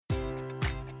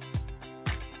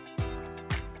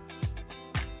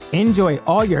Enjoy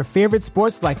all your favorite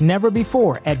sports like never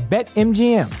before at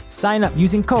BetMGM. Sign up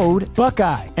using code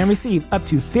Buckeye and receive up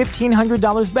to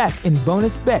 $1,500 back in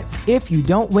bonus bets if you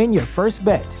don't win your first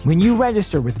bet. When you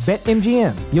register with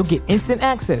BetMGM, you'll get instant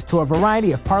access to a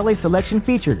variety of parlay selection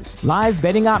features, live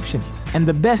betting options, and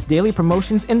the best daily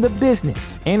promotions in the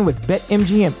business. And with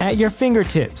BetMGM at your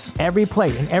fingertips, every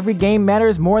play and every game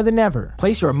matters more than ever.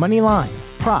 Place your money line,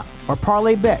 prop, or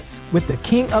parlay bets with the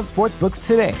king of sportsbooks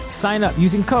today. Sign up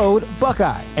using code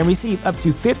Buckeye and receive up to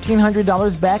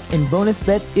 $1,500 back in bonus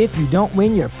bets if you don't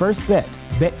win your first bet.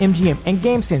 BetMGM and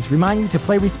GameSense remind you to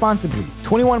play responsibly.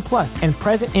 21 plus and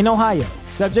present in Ohio,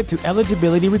 subject to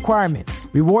eligibility requirements.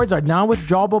 Rewards are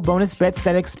non-withdrawable bonus bets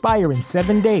that expire in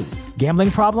 7 days. Gambling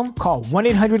problem? Call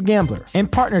 1-800-GAMBLER. In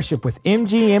partnership with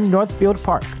MGM Northfield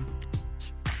Park.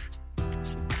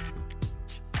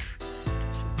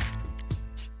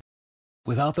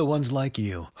 Without the ones like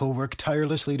you, who work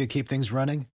tirelessly to keep things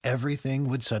running, everything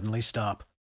would suddenly stop.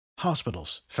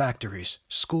 Hospitals, factories,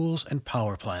 schools, and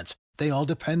power plants, they all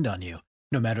depend on you.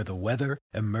 No matter the weather,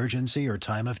 emergency, or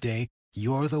time of day,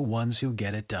 you're the ones who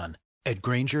get it done. At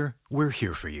Grainger, we're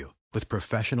here for you with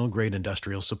professional-grade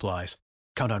industrial supplies.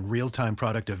 Count on real-time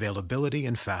product availability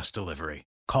and fast delivery.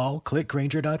 Call, click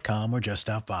Grainger.com, or just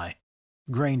stop by.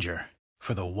 Grainger,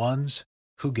 for the ones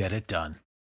who get it done.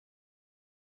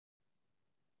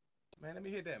 Man, let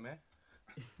me hear that, man.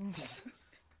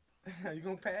 You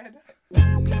gonna pad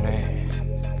that? Man,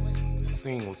 the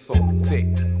scene was so thick.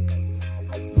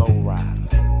 Low riders,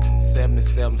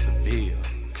 77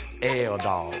 Sevilles,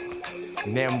 L-Dog,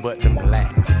 nothing but them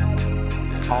blacks.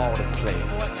 All the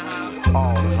players,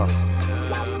 all the hustlers.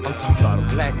 I'm talking about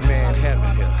a black man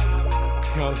heaven here.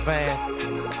 You know what I'm saying?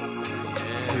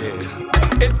 Yeah.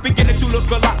 It's beginning to look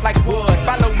a lot like wood.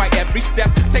 Follow my every step.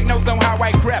 Take notes on how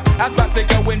I crept. I was about to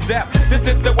go in depth. This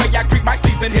is the way I greet my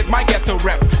season. Here's my ghetto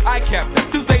rep. I kept,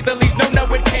 to say the least, no,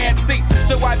 it can't cease.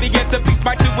 So I began to piece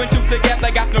my 2 and 2 together.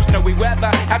 Got no snowy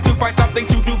weather. Have to find something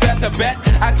to do better, bet.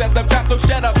 I said some time, so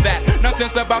shut up that.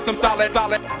 Nonsense about some solid.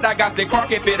 I got sick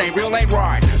crunk if it ain't real, ain't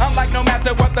right. I'm like, no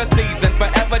matter what the season,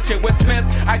 forever chill with Smith.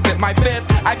 I said my fifth.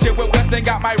 I chill with West and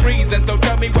got my reason. So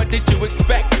tell me, what did you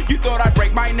expect? You thought I'd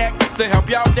break my neck to help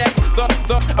y'all deck?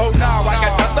 Oh no, I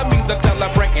got other means of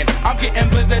celebrating. I'm getting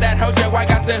blizzard at Hojo, I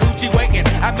got the hoochie waiting.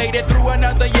 I made it through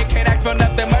another year, can't ask for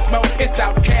nothing much more. It's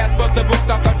Outcast for the books,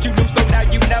 I thought you knew, so now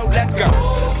you know, let's go.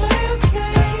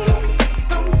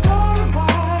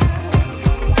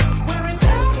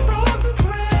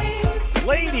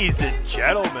 Ladies and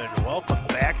gentlemen, welcome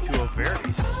back to a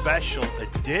very special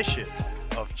edition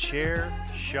of Chair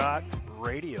Shot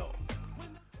Radio.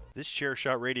 This Chair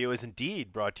Shot Radio is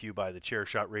indeed brought to you by the Chair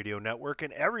Shot Radio Network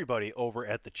and everybody over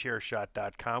at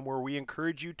thechairshot.com, where we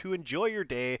encourage you to enjoy your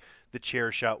day the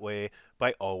Chair Shot way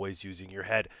by always using your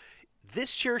head.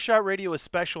 This Chair Shot Radio is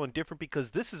special and different because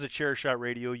this is a Chair Shot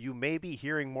Radio you may be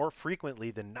hearing more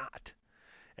frequently than not.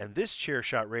 And this Chair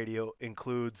Shot Radio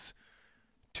includes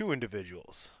 2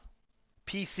 individuals,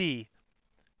 PC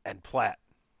and Platt.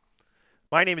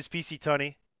 My name is PC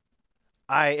Tunney.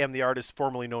 I am the artist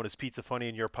formerly known as Pizza Funny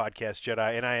in your podcast,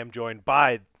 Jedi, and I am joined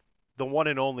by the one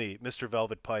and only Mr.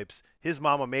 Velvet Pipes. His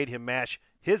mama made him mash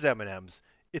his M&Ms.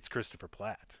 It's Christopher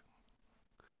Platt.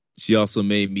 She also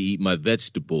made me eat my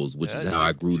vegetables, which is how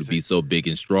I grew to be so big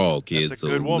and strong, kids. So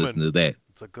listen to that.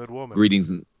 It's a good woman. Greetings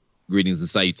and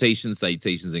salutations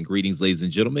and greetings, ladies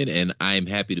and gentlemen. And I am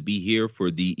happy to be here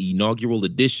for the inaugural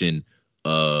edition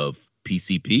of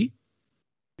PCP.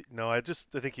 No, I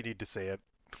think you need to say it.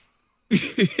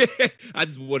 I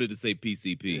just wanted to say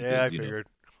PCP. Yeah, I figured.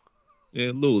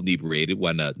 Yeah, a little inebriated.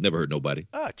 Why not? Never hurt nobody.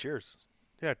 Cheers.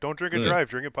 Yeah, don't drink and drive.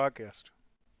 Drink a podcast.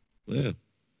 Yeah.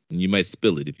 And you might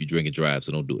spill it if you drink and drive,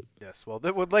 so don't do it. Yes, well,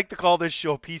 they would like to call this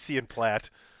show PC and Platt.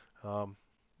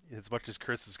 As much as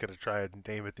Chris is going to try and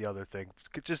name it the other thing.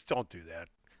 Just don't do that.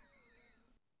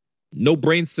 No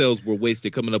brain cells were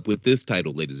wasted coming up with this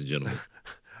title, ladies and gentlemen.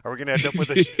 Are we going to end up with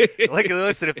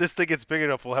listen, if this thing gets big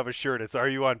enough, we'll have a shirt. It's Are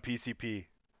You on PCP?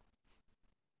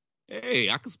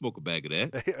 Hey, I can smoke a bag of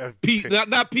that.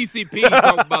 Not PCP,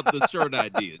 talking about the shirt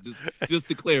idea, just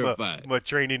to clarify. I'm a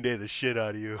training day the shit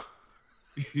out of you.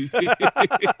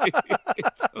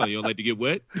 Oh, you don't like to get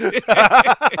wet?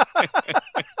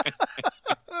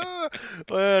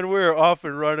 And we're off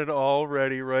and running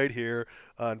already right here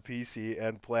on PC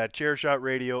and Platt Chair Shot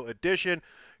Radio Edition.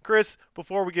 Chris,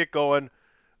 before we get going,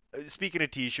 speaking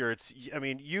of T-shirts, I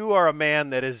mean, you are a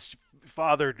man that has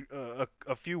fathered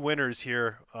a few winners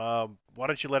here. Why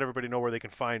don't you let everybody know where they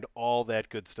can find all that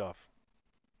good stuff?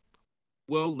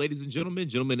 Well, ladies and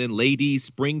gentlemen and ladies,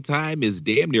 springtime is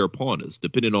damn near upon us.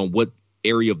 Depending on what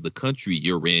area of the country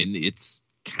you're in, it's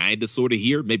kind of sort of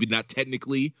here. Maybe not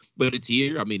technically, but it's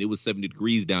here. I mean, it was 70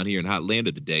 degrees down here in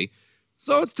Hotlanta today.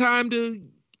 So it's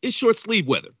it's short sleeve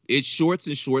weather. It's shorts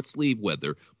and short sleeve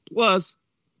weather. Plus,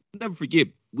 never forget,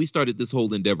 we started this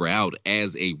whole endeavor out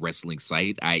as a wrestling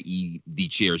site, i.e. the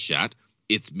Chair Shot.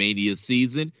 It's Mania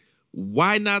season.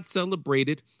 Why not celebrate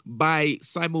it by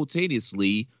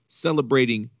simultaneously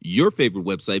celebrating your favorite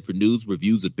website for news,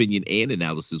 reviews, opinion, and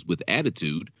analysis with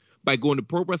attitude by going to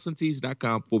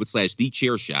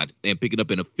ProWrestlingTees.com/TheChairShot and picking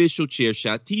up an official Chair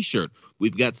Shot t-shirt.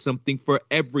 We've got something for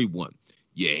everyone.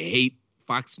 You hate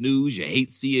Fox News, you hate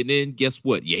CNN, guess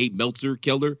what? You hate Meltzer,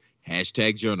 Keller,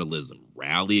 #journalism.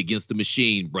 Rally against the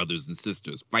machine, brothers and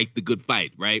sisters. Fight the good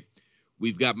fight, right?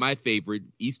 We've got my favorite.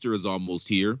 Easter is almost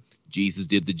here. Jesus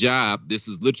did the job. This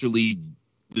is literally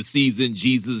the season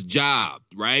Jesus job,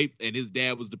 right? And his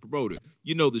dad was the promoter.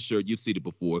 You know the shirt. You've seen it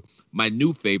before. My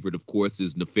new favorite, of course,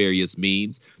 is Nefarious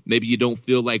Means. Maybe you don't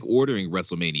feel like ordering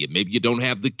WrestleMania. Maybe you don't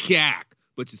have the CAC,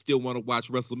 but you still want to watch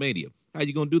WrestleMania. How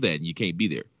you going to do that? And you can't be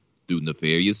there through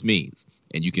Nefarious Means.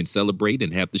 And you can celebrate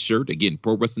and have the shirt. Again,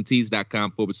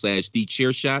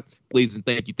 ProWrestlingTees.com/TheChairShot. Please and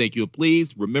thank you, and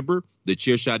please remember,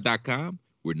 TheChairShot.com.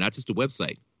 We're not just a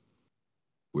website.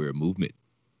 We're a movement.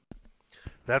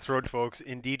 That's right, folks.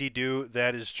 Indeedy do.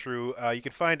 That is true. You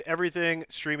can find everything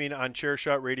streaming on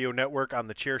Chairshot Radio Network on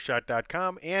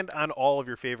TheChairShot.com and on all of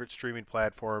your favorite streaming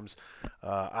platforms,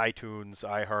 iTunes,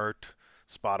 iHeart,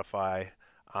 Spotify,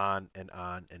 on and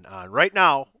on and on. Right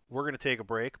now, we're going to take a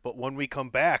break, but when we come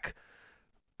back,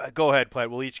 go ahead,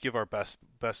 Platt. We'll each give our best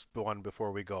one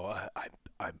before we go.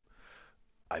 I'm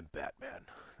Batman.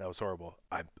 That was horrible.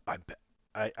 I'm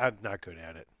not good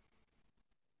at it.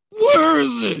 Where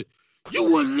is it?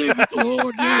 You wouldn't leave it to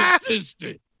hold your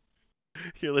assistant.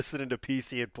 You're listening to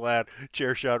PC and Platt,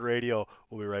 Chairshot Radio.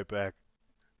 We'll be right back.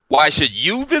 Why should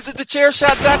you visit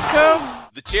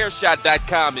TheChairShot.com?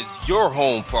 TheChairShot.com is your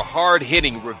home for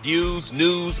hard-hitting reviews,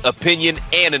 news, opinion,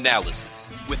 and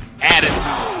analysis with attitude.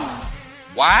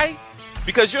 Why?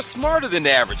 Because you're smarter than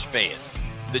the average fan.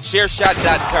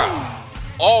 TheChairShot.com.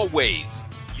 Always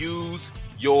use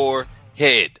your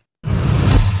head.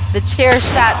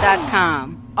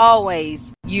 TheChairShot.com.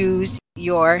 Always use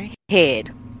your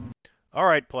head. All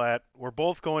right, Platt. We're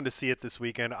both going to see it this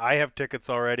weekend. I have tickets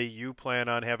already. You plan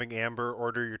on having Amber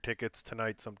order your tickets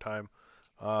tonight sometime.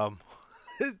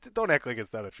 Don't act like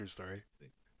it's not a true story.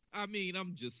 I mean,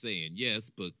 I'm just saying yes,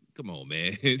 but come on,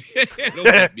 man. Don't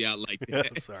mess me out like that.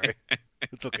 I'm sorry.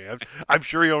 It's okay. I'm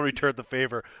sure you'll return the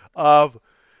favor.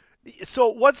 So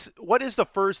what is the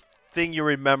first thing you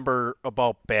remember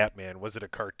about Batman? Was it a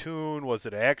cartoon? Was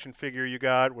it an action figure you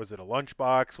got? Was it a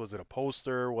lunchbox? Was it a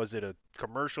poster? Was it a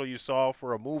commercial you saw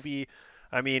for a movie?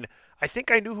 I mean, I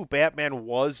think I knew who Batman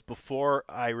was before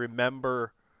I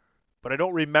remember, but I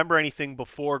don't remember anything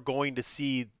before going to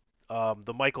see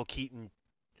the Michael Keaton,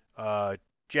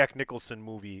 Jack Nicholson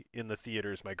movie in the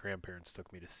theaters my grandparents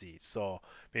took me to see. So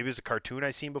maybe it was a cartoon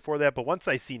I seen before that, but once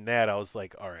I seen that, I was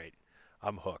like, all right,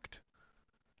 I'm hooked.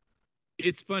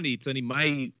 It's funny, Tony.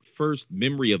 My first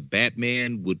memory of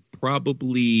Batman would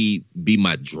probably be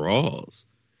my draws.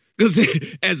 Because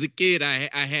as a kid, I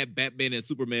had Batman and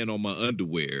Superman on my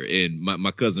underwear. And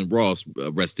my cousin Ross,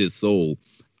 rest his soul,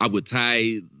 I would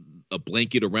tie a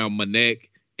blanket around my neck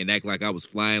and act like I was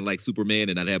flying like Superman.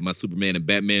 And I'd have my Superman and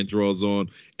Batman draws on.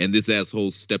 And this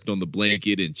asshole stepped on the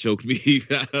blanket and choked me.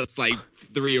 I was like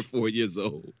 3 or 4 years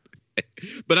old.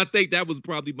 But I think that was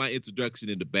probably my introduction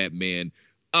into Batman.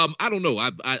 I don't know.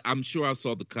 I'm sure I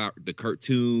saw the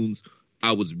cartoons.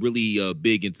 I was really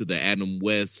big into the Adam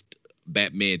West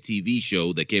Batman TV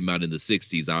show that came out in the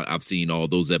 60s. I've seen all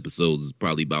those episodes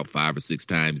probably about 5 or 6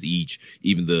 times each,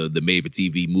 even the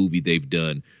made-for-TV movie they've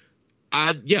done.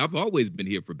 I've always been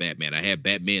here for Batman. I had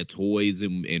Batman toys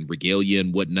and regalia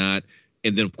and whatnot.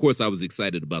 And then, of course, I was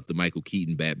excited about the Michael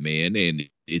Keaton Batman, and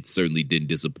it certainly didn't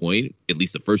disappoint. At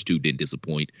least the first two didn't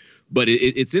disappoint. But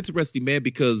it's interesting, man,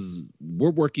 because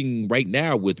we're working right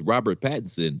now with Robert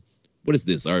Pattinson. What is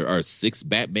this? Our sixth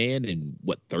Batman in,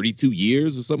 32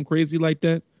 years or something crazy like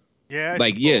that? Yeah,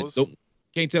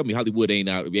 Can't tell me Hollywood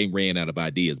ain't ran out of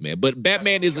ideas, man. But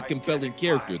Batman is a compelling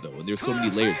character, though, and there's so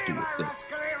many layers to it. So.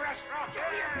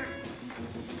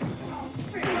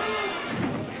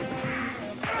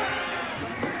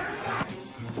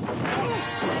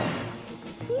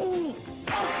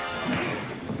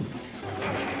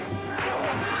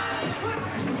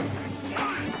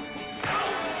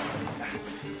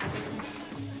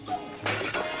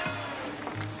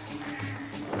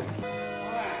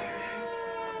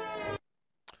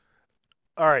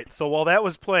 All right, so while that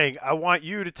was playing, I want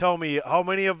you to tell me how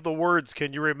many of the words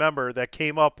can you remember that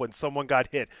came up when someone got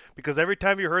hit? Because every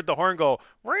time you heard the horn go,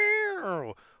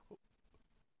 "Meow,"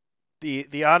 the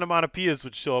onomatopoeias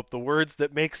would show up, the words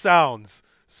that make sounds.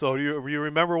 So do you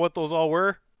remember what those all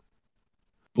were?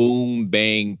 Boom,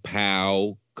 bang,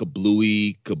 pow,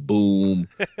 kablooey, kaboom.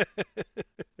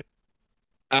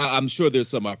 I'm sure there's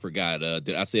some I forgot.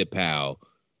 I said pow.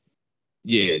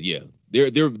 Yeah.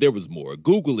 There was more.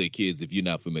 Google it, kids, if you're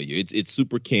not familiar. It's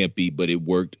super campy, but it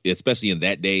worked, especially in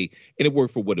that day, and it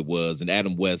worked for what it was. And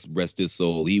Adam West, rest his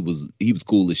soul, he was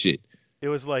cool as shit. It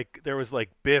was like there was like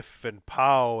Biff and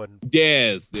Pow and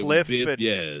Yes, there was Pliff Biff, and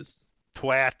yes,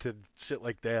 Twat and shit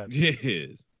like that.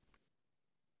 yes.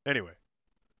 Anyway,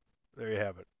 there you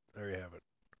have it.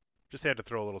 Just had to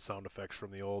throw a little sound effects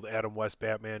from the old Adam West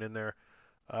Batman in there.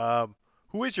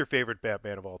 Who is your favorite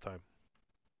Batman of all time?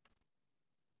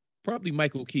 Probably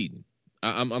Michael Keaton.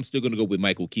 I'm still going to go with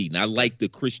Michael Keaton. I like the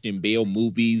Christian Bale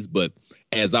movies, but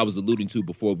as I was alluding to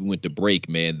before we went to break,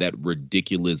 man, that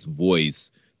ridiculous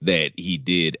voice that he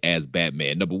did as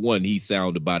Batman. Number one, he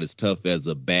sounded about as tough as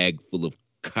a bag full of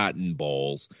cotton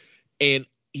balls. And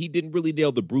he didn't really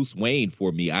nail the Bruce Wayne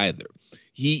for me either.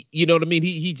 You know what I mean?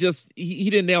 He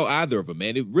didn't nail either of them,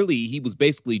 man. He was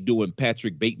basically doing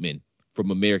Patrick Bateman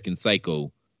from American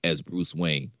Psycho as Bruce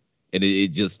Wayne. And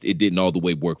it didn't all the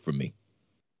way work for me.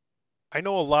 I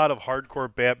know a lot of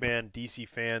hardcore Batman DC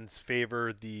fans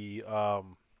favor the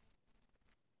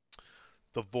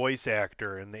voice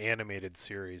actor in the animated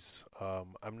series.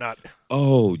 I'm not.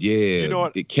 Oh yeah, you know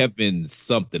what? Kevin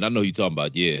something. I know who you're talking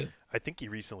about. Yeah, I think he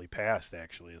recently passed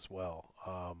actually as well.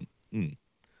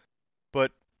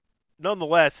 But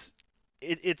nonetheless,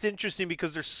 it's interesting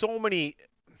because there's so many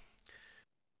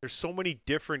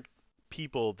different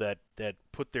people that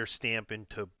put their stamp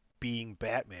into being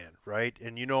Batman, right?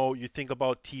 And you think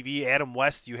about TV, Adam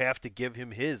West, you have to give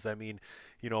him his. I mean,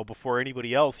 before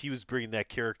anybody else, he was bringing that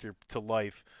character to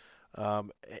life. And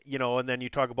then you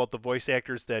talk about the voice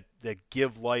actors that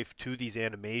give life to these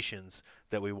animations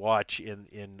that we watch in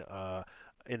the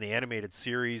animated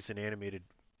series and animated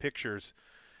pictures.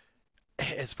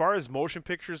 As far as motion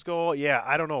pictures go, yeah,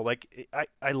 I don't know. Like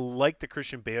I like the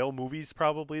Christian Bale movies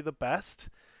probably the best.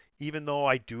 Even though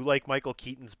I do like Michael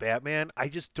Keaton's Batman, I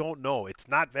just don't know. It's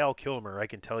not Val Kilmer, I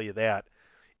can tell you that.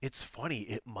 It's funny.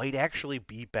 It might actually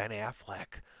be Ben Affleck.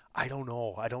 I don't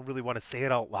know. I don't really want to say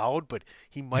it out loud, but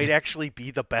he might actually be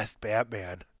the best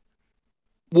Batman.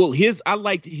 Well, I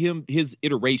liked his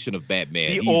iteration of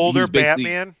Batman. The older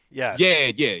Batman? Yes.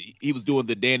 Yeah. He was doing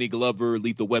the Danny Glover,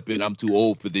 Lethal Weapon, I'm too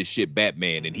old for this shit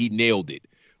Batman, and he nailed it.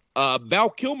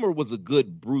 Val Kilmer was a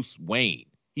good Bruce Wayne.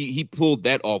 He pulled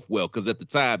that off well, because at the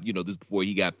time, this before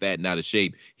he got fat and out of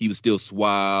shape, he was still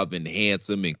suave and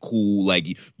handsome and cool.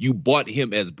 Like, you bought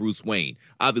him as Bruce Wayne.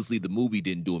 Obviously, the movie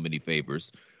didn't do him any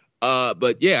favors.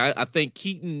 But yeah, I think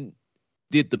Keaton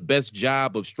did the best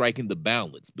job of striking the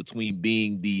balance between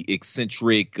being the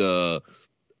eccentric,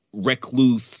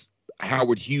 recluse,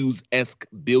 Howard Hughes-esque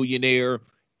billionaire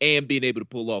and being able to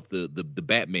pull off the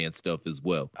Batman stuff as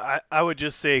well. I would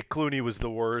just say Clooney was the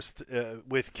worst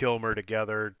with Kilmer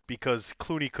together, because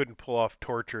Clooney couldn't pull off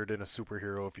Tortured in a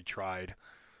superhero if he tried.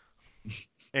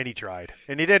 And he tried.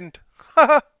 And he didn't.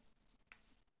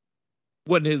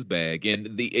 Wasn't his bag,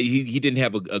 and he didn't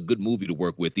have a good movie to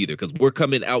work with either, because we're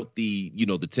coming out the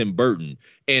Tim Burton,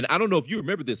 and I don't know if you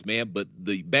remember this, man, but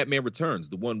the Batman Returns,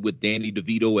 the one with Danny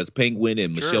DeVito as Penguin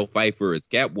and Sure. Michelle Pfeiffer as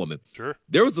Catwoman, Sure.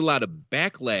 there was a lot of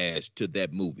backlash to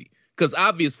that movie, because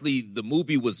obviously the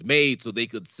movie was made so they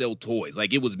could sell toys.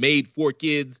 Like, it was made for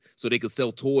kids so they could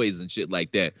sell toys and shit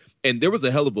like that, and there was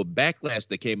a hell of a backlash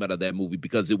that came out of that movie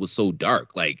because it was so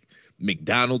dark. Like,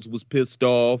 McDonald's was pissed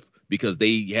off because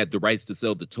they had the rights to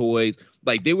sell the toys.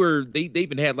 Like, they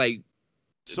even had they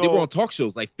were on talk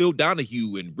shows like Phil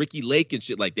Donahue and Ricky Lake and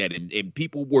shit like that. And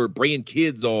people were bringing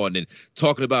kids on and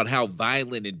talking about how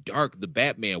violent and dark the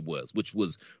Batman was, which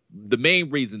was the main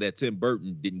reason that Tim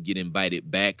Burton didn't get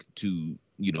invited back to,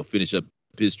 finish up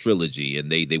his trilogy. And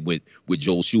they went with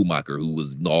Joel Schumacher, who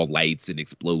was all lights and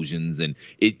explosions. And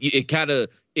it kind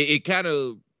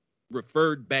of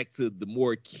referred back to the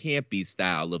more campy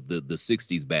style of the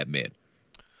 60s Batman.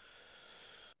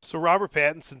 So Robert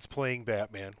Pattinson's playing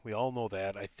Batman. We all know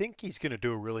that. I think he's going to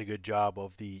do a really good job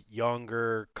of the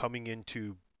younger coming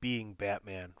into being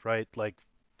Batman, right? Like,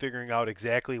 figuring out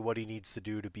exactly what he needs to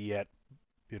do to be at,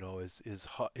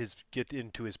 his get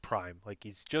into his prime. Like,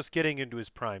 he's just getting into his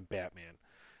prime Batman.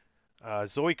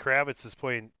 Zoe Kravitz is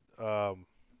playing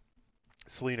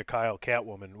Selena Kyle,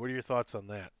 Catwoman. What are your thoughts on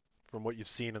that, from what you've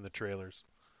seen in the trailers?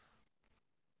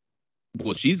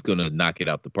 Well, she's gonna knock it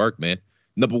out the park, man.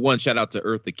 Number one, shout out to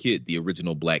Eartha Kitt, the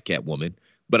original Black Catwoman.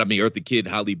 But I mean, Eartha Kitt,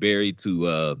 Halle Berry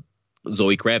to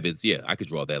Zoe Kravitz. Yeah, I could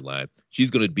draw that line.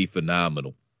 She's going to be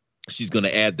phenomenal. She's going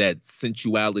to add that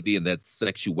sensuality and that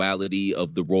sexuality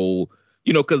of the role,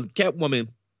 you know, because Catwoman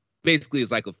basically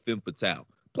is like a femme fatale.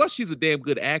 Plus, she's a damn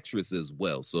good actress as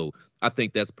well. So I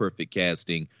think that's perfect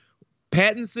casting.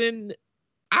 Pattinson,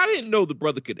 I didn't know the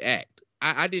brother could act.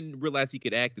 I didn't realize he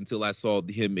could act until I saw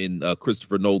him in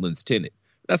Christopher Nolan's Tenet.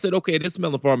 And I said, okay, this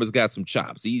Melon Farmer's got some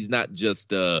chops. He's not just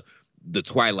the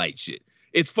Twilight shit.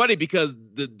 It's funny because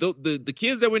the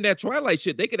kids that were in that Twilight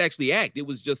shit, they could actually act. It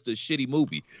was just a shitty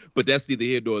movie, but that's neither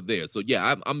here nor there. So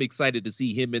yeah, I'm excited to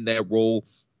see him in that role.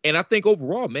 And I think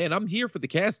overall, man, I'm here for the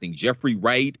casting. Jeffrey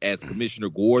Wright as Commissioner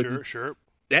Gordon. Sure.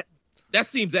 That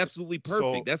seems absolutely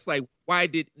perfect. That's like, why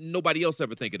did nobody else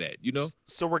ever think of that, you know?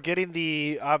 So we're getting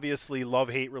the obviously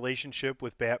love-hate relationship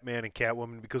with Batman and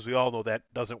Catwoman, because we all know that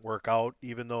doesn't work out,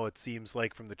 even though it seems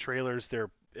like from the trailers they're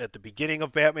at the beginning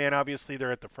of Batman, obviously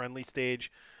they're at the friendly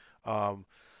stage. The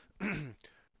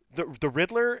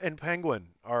Riddler and Penguin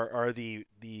are the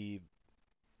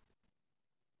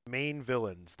main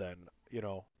villains then, you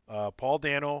know. Paul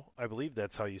Dano, I believe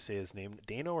that's how you say his name.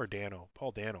 Dano or Dano?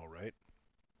 Paul Dano, right?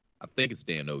 I think it's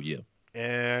Dano, yeah.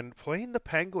 And playing the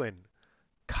Penguin,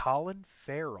 Colin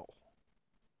Farrell.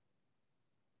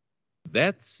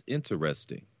 That's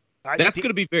interesting. That's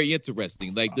going to be very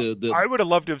interesting. Like I would have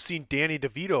loved to have seen Danny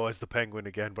DeVito as the Penguin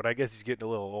again, but I guess he's getting a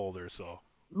little older, so.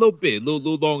 A little bit, a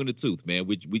little long in the tooth, man.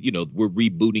 We you know, we're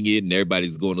rebooting it, and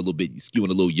everybody's going a little bit, skewing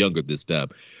a little younger this time.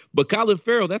 But Colin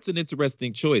Farrell, that's an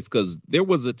interesting choice, because there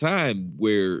was a time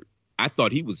where I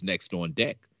thought he was next on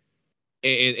deck.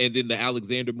 And then the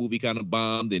Alexander movie kind of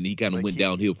bombed, and he kind of went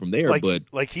downhill from there. But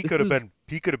he could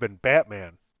have been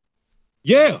Batman.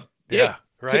 Yeah.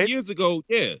 Right? 10 years ago,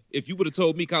 yeah. If you would have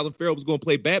told me Colin Farrell was going to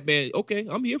play Batman, okay,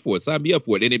 I'm here for it. Sign me up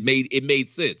for it. And it made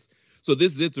sense. So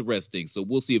this is interesting. So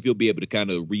we'll see if he'll be able to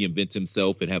kind of reinvent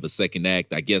himself and have a second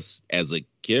act, I guess, as a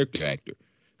character actor,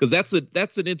 because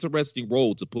that's an interesting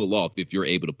role to pull off if you're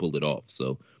able to pull it off.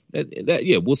 So that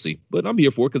yeah, we'll see. But I'm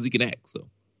here for it because he can act. So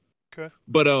okay.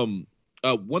 But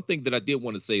one thing that I did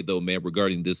want to say, though, man,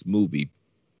 regarding this movie,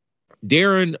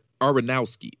 Darren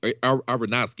Aronofsky,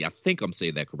 I think I'm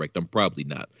saying that correct. I'm probably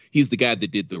not. He's the guy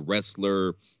that did The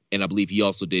Wrestler, and I believe he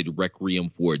also did Requiem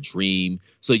for a Dream.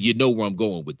 So you know where I'm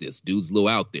going with this. Dude's a little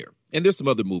out there. And there's some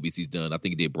other movies he's done. I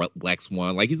think he did Black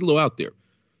Swan. Like, he's a little out there.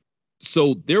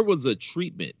 So there was a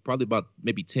treatment probably about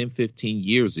maybe 10, 15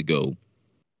 years ago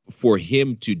for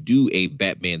him to do a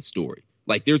Batman story.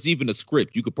 Like, there's even a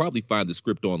script. You could probably find the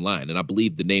script online. And I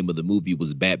believe the name of the movie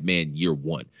was Batman Year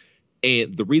One.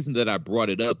 And the reason that I brought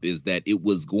it up is that it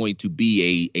was going to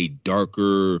be a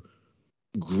darker,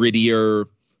 grittier,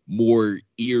 more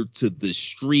ear to the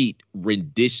street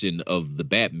rendition of the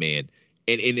Batman.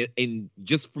 And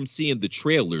just from seeing the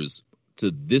trailers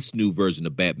to this new version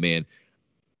of Batman,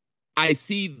 I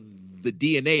see the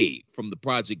DNA from the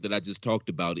project that I just talked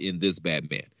about in this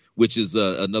Batman, which is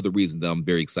another reason that I'm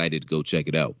very excited to go check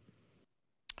it out.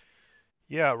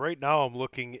 Yeah, right now I'm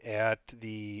looking at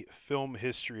the film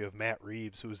history of Matt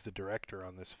Reeves, who's the director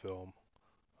on this film,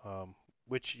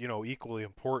 which, you know, equally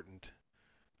important.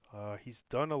 He's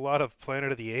done a lot of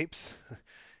Planet of the Apes.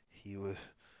 He was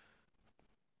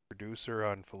producer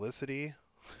on Felicity.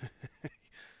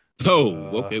 Okay.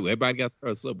 Well, everybody got to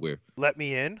start somewhere. Let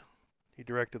Me In. He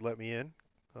directed Let Me In.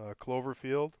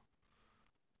 Cloverfield.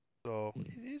 So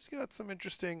he's got some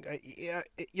interesting.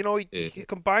 He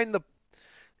combined the.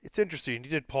 It's interesting. He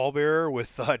did Pallbearer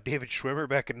with David Schwimmer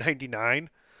back in '99.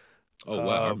 Oh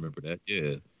wow, I remember that.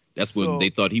 Yeah, that's when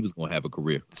they thought he was going to have a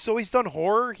career. So he's done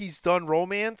horror. He's done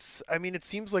romance. I mean, it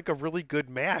seems like a really good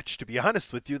match. To be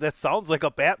honest with you, that sounds like a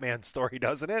Batman story,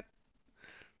 doesn't it?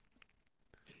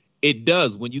 It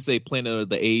does. When you say Planet of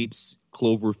the Apes,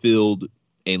 Cloverfield,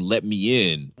 and Let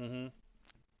Me In,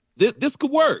 this could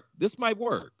work. This might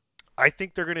work. I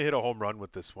think they're going to hit a home run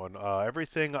with this one.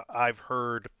 Everything I've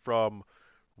heard from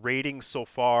ratings so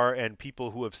far and people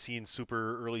who have seen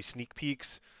super early sneak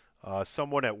peeks,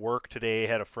 someone at work today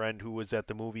had a friend who was at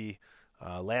the movie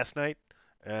last night,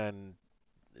 and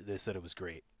they said it was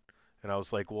great. And I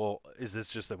was like, well, is this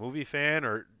just a movie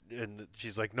fan? And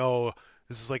she's like, no,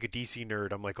 this is like a DC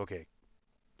nerd. I'm like, okay,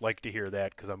 like to hear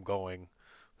that because I'm going.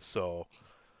 So,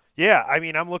 yeah, I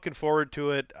mean, I'm looking forward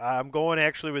to it. I'm going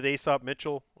actually with Aesop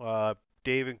Mitchell,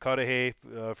 Dave and Cudahy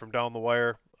from Down the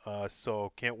Wire.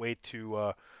 So can't wait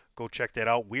to go check that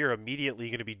out. We are immediately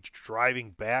going to be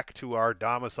driving back to our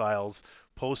domiciles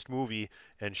post-movie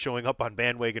and showing up on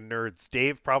Bandwagon Nerds.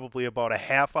 Dave probably about a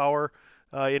half hour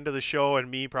into the show, and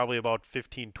me probably about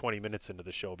 15-20 minutes into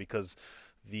the show, because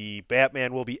The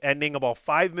Batman will be ending about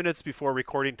 5 minutes before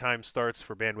recording time starts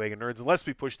for Bandwagon Nerds, unless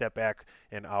we push that back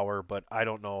an hour, but I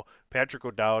don't know. Patrick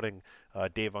O'Dowd and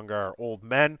Dave Ungar are old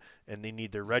men, and they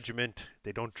need their regiment.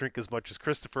 They don't drink as much as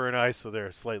Christopher and I, so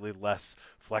they're slightly less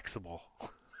flexible.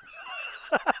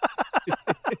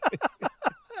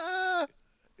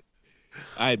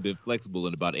 I've been flexible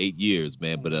in about 8 years,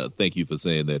 man, but thank you for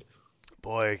saying that.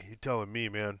 Boy, you're telling me,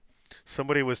 man.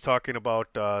 Somebody was talking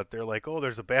about, they're like, oh,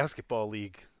 there's a basketball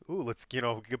league. Ooh, let's,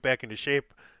 get back into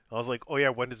shape. I was like, oh, yeah,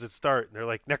 when does it start? And they're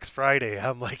like, next Friday.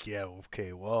 I'm like, yeah,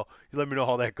 okay, well, you let me know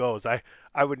how that goes.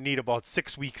 I would need about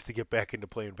 6 weeks to get back into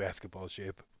playing basketball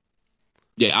shape.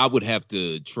 Yeah, I would have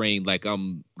to train like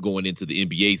I'm going into the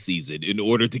NBA season in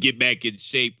order to get back in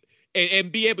shape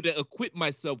and be able to equip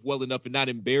myself well enough and not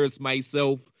embarrass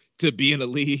myself to be in a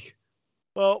league.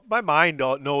 Well, my mind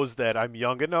knows that I'm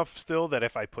young enough still that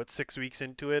if I put 6 weeks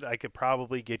into it, I could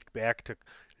probably get back to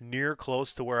near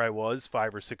close to where I was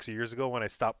 5 or 6 years ago when I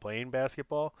stopped playing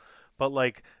basketball. But,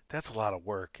 that's a lot of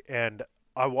work. And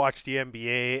I watch the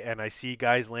NBA and I see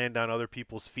guys land on other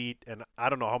people's feet. And I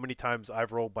don't know how many times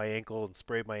I've rolled my ankle and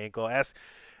sprayed my ankle. Ask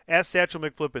Satchel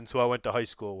McFlippins, who I went to high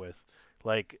school with.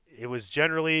 It was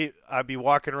generally, I'd be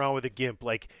walking around with a gimp.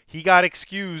 He got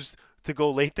excused to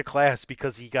go late to class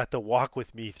because he got to walk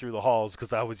with me through the halls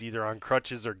because I was either on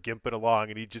crutches or gimping along,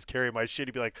 and he'd just carry my shit.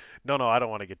 He'd be like, no, I don't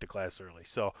want to get to class early.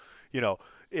 So,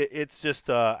 it's just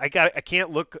I can't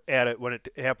look at it when it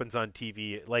happens on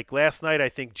TV. Last night, I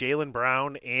think Jaylen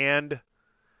Brown and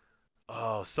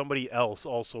somebody else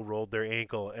also rolled their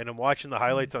ankle, and I'm watching the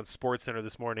highlights on SportsCenter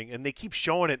this morning, and they keep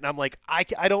showing it, and I'm like,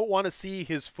 I don't want to see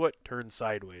his foot turn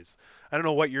sideways. I don't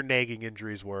know what your nagging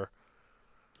injuries were.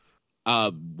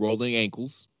 Rolling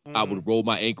ankles. I would roll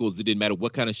my ankles. It didn't matter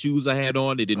what kind of shoes I had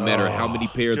on. It didn't matter how many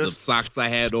pairs of socks I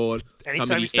had on. How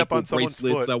many ankle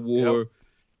bracelets I wore. Yep.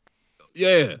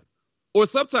 Yeah. Or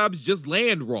sometimes just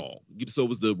land wrong. So it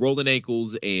was the rolling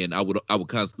ankles, and I would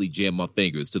constantly jam my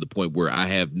fingers to the point where I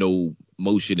have no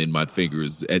motion in my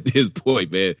fingers at this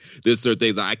point, man. There's certain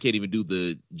things I can't even do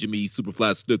the Jimmy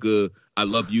Superfly Snuka, I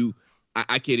love you.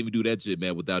 I can't even do that shit,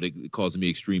 man, without it causing me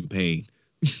extreme pain.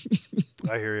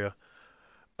 I hear you.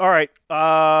 All right,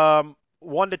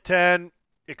 1 to 10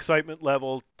 excitement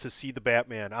level to see the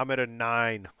Batman. I'm at a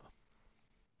 9.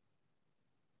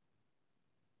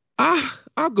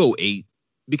 I'll go 8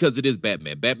 because it is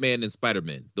Batman. Batman and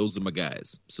Spider-Man. Those are my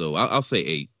guys. So I'll say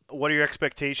 8. What are your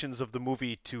expectations of the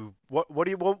movie? What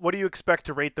do you expect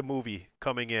to rate the movie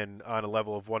coming in on a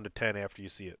level of 1 to 10 after you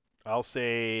see it? I'll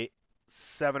say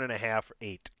 7.5 or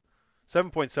 8.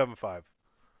 7.75.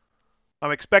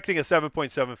 I'm expecting a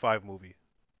 7.75 movie.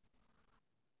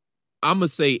 I'm going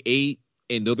to say 8,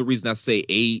 and the other reason I say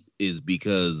 8 is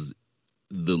because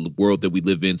the world that we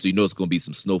live in, so it's going to be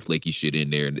some snowflakey shit in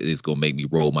there, and it's going to make me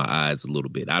roll my eyes a little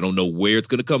bit. I don't know where it's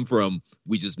going to come from.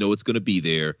 We just know it's going to be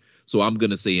there, so I'm going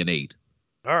to say an 8.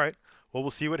 All right. Well, we'll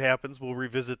see what happens. We'll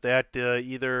revisit that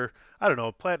either, I don't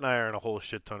know, Platt and I are in a whole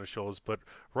shit ton of shows, but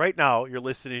right now you're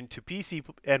listening to PC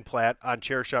and Platt on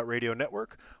Chairshot Radio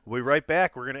Network. We'll be right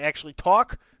back. We're going to actually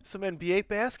talk some NBA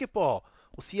basketball.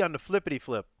 We'll see you on the flippity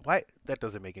flip. Why? That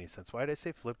doesn't make any sense. Why did I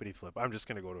say flippity flip? I'm just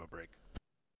going to go to a break.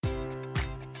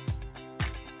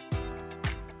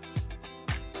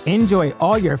 Enjoy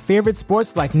all your favorite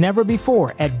sports like never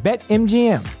before at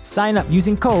BetMGM. Sign up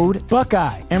using code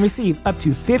Buckeye and receive up to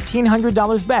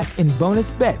 $1,500 back in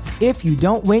bonus bets if you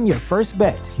don't win your first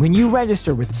bet. When you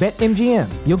register with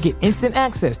BetMGM, you'll get instant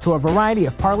access to a variety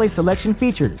of parlay selection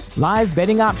features, live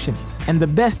betting options, and the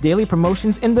best daily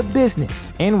promotions in the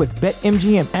business. And with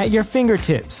BetMGM at your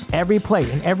fingertips, every play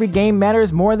and every game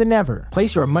matters more than ever.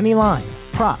 Place your money line,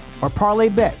 prop, or parlay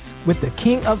bets with the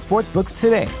king of sportsbooks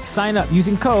today. Sign up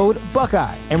using code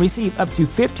Buckeye and receive up to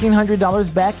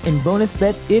 $1,500 back in bonus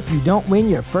bets if you don't win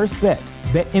your first bet.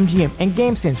 BetMGM and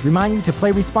GameSense remind you to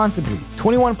play responsibly.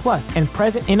 21 plus and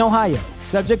present in Ohio,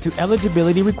 subject to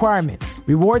eligibility requirements.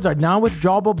 Rewards are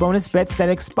non-withdrawable bonus bets that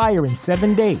expire in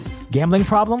 7 days. Gambling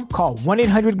problem? Call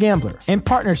 1-800-GAMBLER in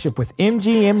partnership with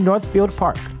MGM Northfield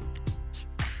Park.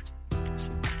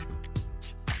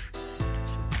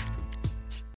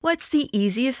 What's the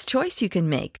easiest choice you can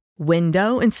make?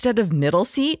 Window instead of middle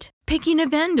seat? Picking a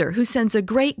vendor who sends a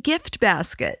great gift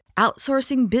basket?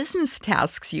 Outsourcing business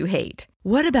tasks you hate?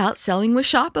 What about selling with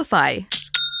Shopify?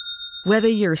 Whether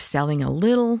you're selling a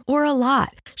little or a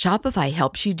lot, Shopify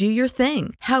helps you do your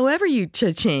thing, however you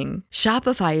cha-ching.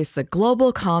 Shopify is the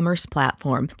global commerce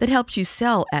platform that helps you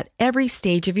sell at every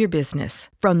stage of your business.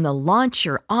 From the launch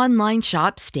your online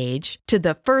shop stage to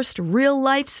the first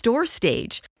real-life store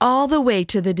stage, all the way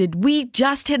to the did we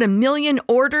just hit 1 million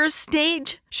orders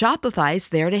stage. Shopify's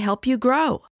there to help you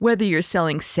grow. Whether you're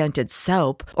selling scented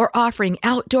soap or offering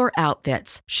outdoor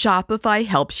outfits, Shopify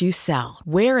helps you sell.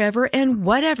 Wherever and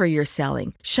whatever you're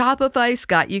selling, Shopify's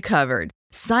got you covered.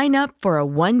 Sign up for a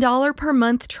 $1 per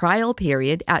month trial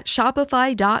period at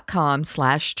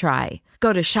shopify.com/try.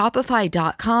 Go to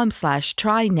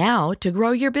shopify.com/try now to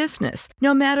grow your business,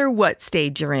 no matter what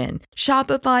stage you're in.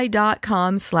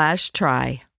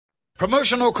 Shopify.com/try.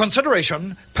 Promotional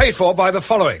consideration paid for by the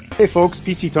following. Hey folks,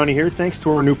 PC Tony here. Thanks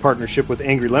to our new partnership with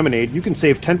Angry Lemonade, you can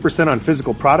save 10% on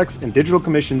physical products and digital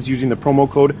commissions using the promo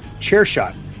code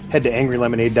ChairShot. Head to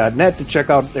angrylemonade.net to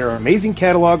check out their amazing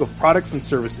catalog of products and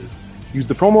services. Use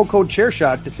the promo code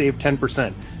ChairShot to save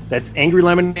 10%. That's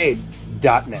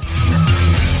angrylemonade.net.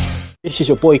 This is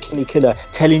your boy Kenny Killer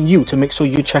telling you to make sure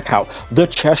you check out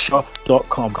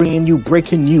thechairshot.com, bringing you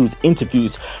breaking news,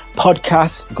 interviews,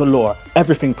 podcasts galore,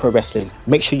 everything pro wrestling.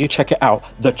 Make sure you check it out,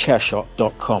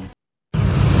 thechairshot.com.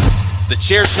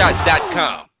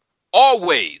 Thechairshot.com.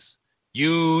 Always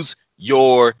use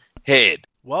your head.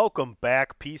 Welcome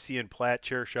back, PC and Platt,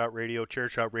 Chairshot Radio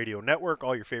Network,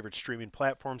 all your favorite streaming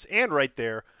platforms, and right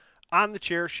there on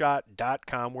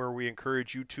thechairshot.com, where we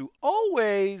encourage you to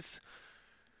always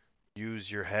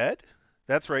use your head.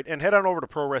 That's right. And head on over to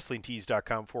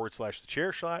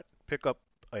prowrestlingtees.com/thechairshot. Pick up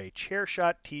a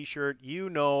Chairshot t-shirt. You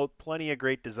know, plenty of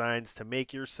great designs to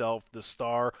make yourself the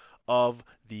star of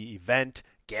the event,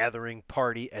 gathering,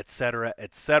 party, etc.,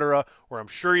 or I'm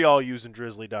sure y'all using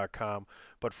drizzly.com.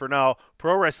 But for now,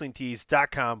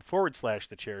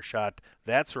 prowrestlingtees.com/thechairshot.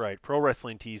 That's right.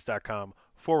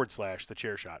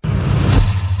 prowrestlingtees.com/thechairshot.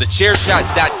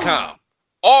 Thechairshot.com.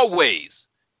 Always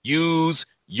use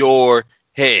your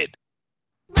head.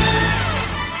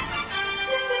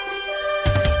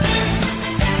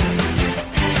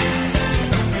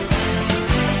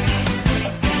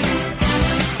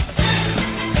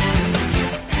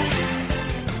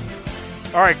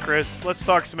 All right, Chris, let's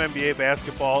talk some NBA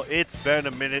basketball. It's been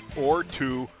a minute or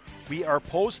two. We are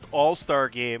post All-Star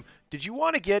game. Did you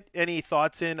want to get any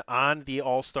thoughts in on the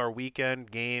All-Star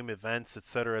weekend, game, events,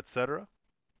 etc., etc.?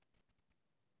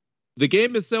 The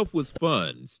game itself was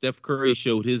fun. Steph Curry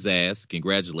showed his ass.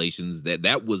 Congratulations.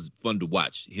 That was fun to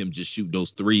watch, him just shoot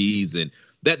those threes. And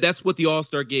that's what the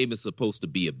All-Star game is supposed to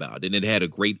be about. And it had a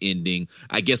great ending.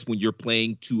 I guess when you're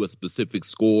playing to a specific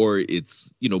score,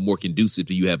 it's, more conducive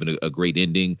to you having a great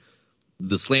ending.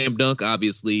 The slam dunk,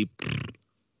 obviously,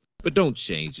 but don't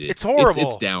change it. It's horrible.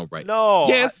 It's downright. No,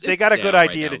 yes, they got a good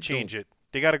idea to change it.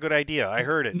 They got a good idea. I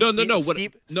heard it. No.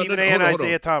 Stephen A. and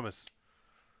Isaiah Thomas.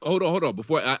 Hold on.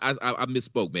 Before I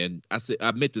misspoke, man. I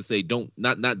meant to say don't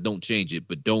change it,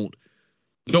 but don't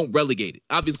relegate it.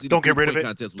 Obviously, don't get rid of it.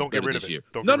 Contest was don't get rid this of year.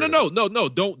 it. No.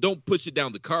 Don't push it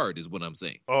down the card is what I'm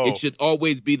saying. Oh. It should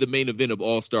always be the main event of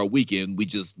All-Star Weekend. We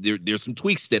just there's some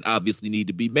tweaks that obviously need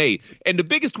to be made, and the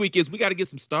biggest tweak is we got to get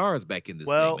some stars back in this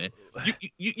thing, man.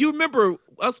 You remember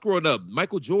us growing up?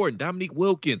 Michael Jordan, Dominique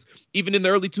Wilkins, even in the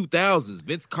early 2000s,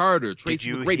 Vince Carter,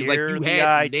 Tracy McGrady. Like you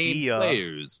had named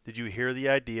players. Did you hear the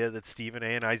idea that Stephen A.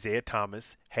 and Isaiah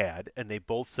Thomas had, and they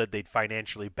both said they'd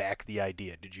financially back the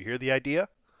idea? Did you hear the idea?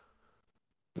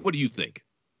 What do you think?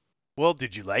 Well,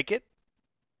 did you like it?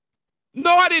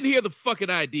 No, I didn't hear the fucking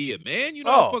idea, man.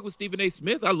 I fuck with Stephen A.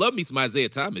 Smith. I love me some Isaiah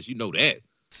Thomas. You know that.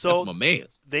 So that's my man.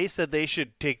 They said they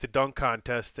should take the dunk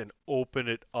contest and open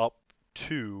it up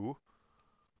to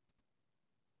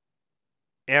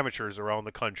amateurs around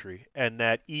the country, and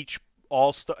that each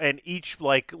all-star and each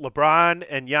like LeBron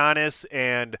and Giannis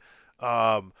and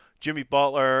Jimmy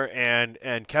Butler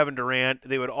and Kevin Durant,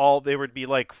 they would be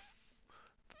like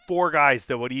 4 guys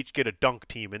that would each get a dunk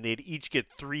team, and they'd each get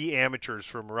 3 amateurs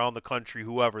from around the country,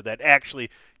 whoever, that actually,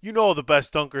 the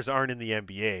best dunkers aren't in the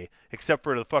NBA, except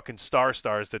for the fucking stars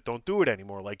that don't do it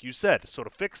anymore, like you said. So to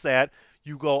fix that,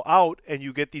 you go out and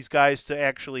you get these guys to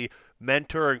actually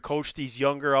mentor and coach these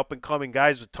younger up-and-coming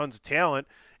guys with tons of talent,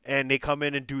 and they come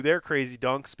in and do their crazy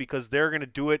dunks because they're going to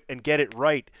do it and get it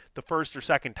right the first or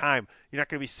second time. You're not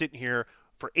going to be sitting here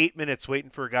for 8 minutes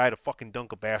waiting for a guy to fucking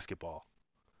dunk a basketball.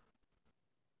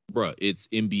 Bruh, it's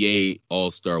NBA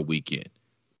All-Star Weekend.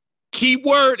 Key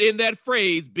word in that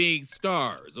phrase being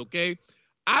stars, okay?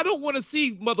 I don't want to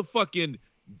see motherfucking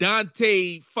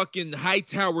Dante fucking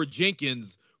Hightower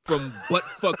Jenkins from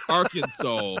buttfuck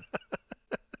Arkansas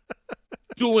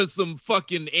doing some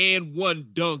fucking and one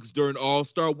dunks during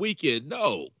All-Star Weekend.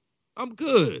 No, I'm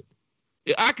good.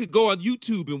 I could go on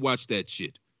YouTube and watch that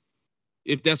shit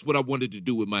if that's what I wanted to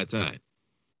do with my time.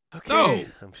 Okay, no,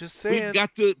 I'm just saying. We've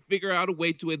got to figure out a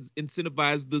way to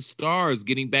incentivize the stars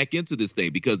getting back into this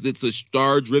thing because it's a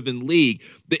star-driven league.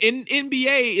 The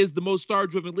NBA is the most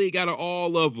star-driven league out of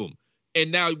all of them.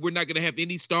 and now we're not going to have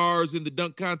any stars in the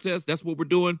dunk contest. That's what we're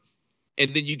doing.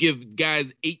 And then you give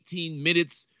guys 18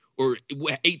 minutes or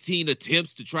 18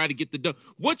 attempts to try to get the dunk.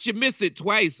 Once you miss it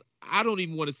twice, I don't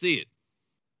even want to see it.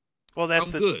 Well,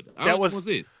 that's good. That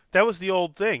was the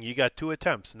old thing. You got 2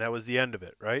 attempts, and that was the end of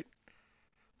it, right?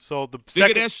 So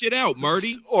figure that shit out,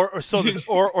 Marty. Or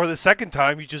the second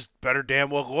time, you just better damn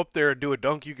well go up there and do a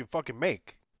dunk you can fucking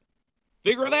make.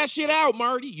 Figure that shit out,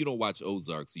 Marty. You don't watch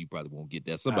Ozark, so you probably won't get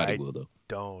that. Somebody will, though.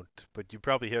 Don't, but you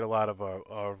probably hit a lot of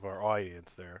our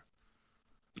audience there.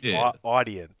 Yeah.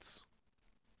 Audience.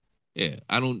 Yeah,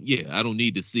 I don't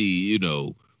need to see,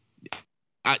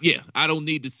 I don't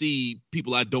need to see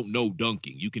people I don't know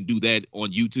dunking. You can do that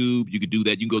on YouTube. You can do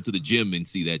that. You can go to the gym and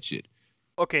see that shit.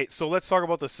 Okay, so let's talk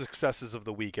about the successes of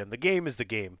the weekend. The game is the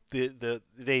game.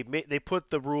 They put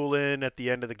the rule in at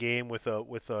the end of the game with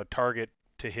a target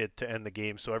to hit to end the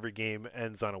game, so every game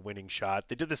ends on a winning shot.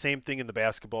 They did the same thing in the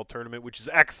basketball tournament, which is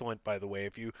excellent, by the way.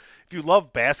 If you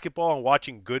love basketball and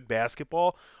watching good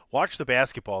basketball, watch the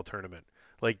basketball tournament.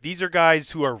 Like, these are guys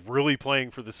who are really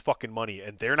playing for this fucking money,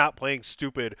 and they're not playing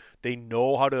stupid. They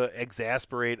know how to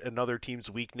exasperate another team's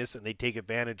weakness, and they take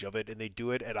advantage of it, and they do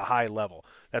it at a high level.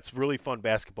 That's really fun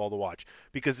basketball to watch,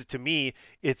 because to me,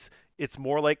 it's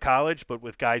more like college, but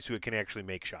with guys who can actually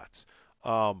make shots.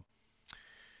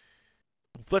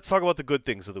 Let's talk about the good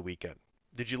things of the weekend.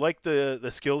 Did you like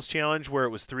the skills challenge where it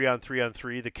was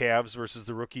 3-on-3-on-3, the Cavs versus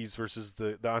the rookies versus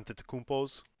the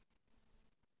Antetokounmpos?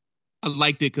 I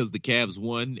liked it because the Cavs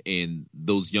won, and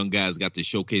those young guys got to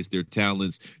showcase their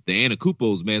talents. The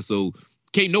Antetokounmpos, man, so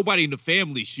can't nobody in the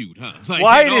family shoot, huh? So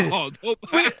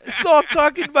I'm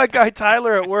talking to my guy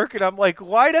Tyler at work, and I'm like,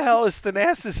 why the hell is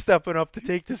Thanasis stepping up to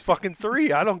take this fucking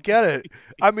 3? I don't get it.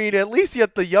 I mean, at least you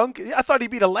have the young – I thought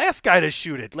he'd be the last guy to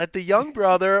shoot it. Let the young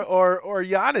brother or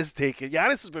Giannis take it.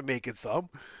 Giannis has been making some.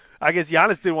 I guess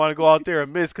Giannis didn't want to go out there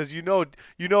and miss because you know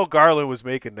Garland was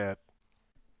making that.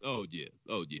 Oh, yeah.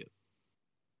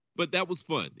 But that was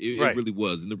fun. It really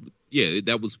was. And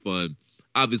that was fun.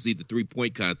 Obviously, the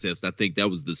 3-point contest, I think that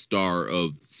was the star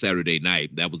of Saturday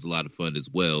night. That was a lot of fun as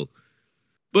well.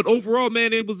 But overall,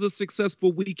 man, it was a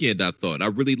successful weekend, I thought. I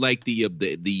really liked the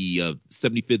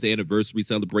 75th anniversary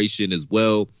celebration as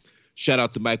well. Shout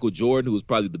out to Michael Jordan, who was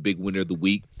probably the big winner of the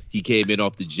week. He came in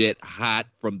off the jet hot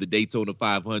from the Daytona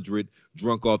 500,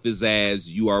 drunk off his ass.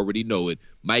 You already know it.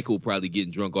 Michael probably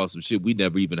getting drunk off some shit we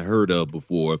never even heard of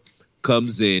before.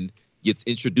 Comes in, gets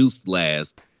introduced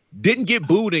last, didn't get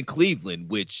booed in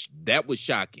Cleveland, which that was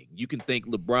shocking. You can thank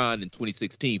LeBron in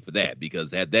 2016 for that,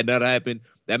 because had that not happened,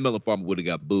 that Melon Farmer would have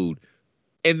got booed.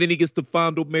 And then he gets to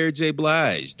fondle Mary J.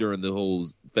 Blige during the whole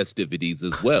festivities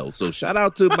as well. So shout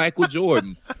out to Michael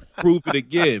Jordan, proving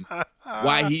again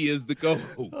why he is the GOAT.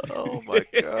 Oh my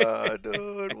God,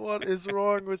 dude, what is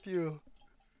wrong with you?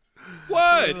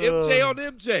 What? MJ on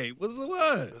MJ. What's the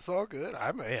what? It's all good.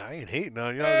 I ain't hating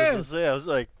on you. I was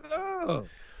like, oh.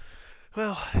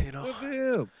 Well,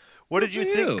 what did you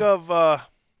think of?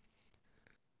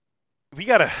 We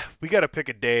gotta pick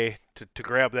a day to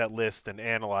grab that list and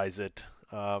analyze it,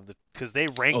 because they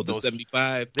rank the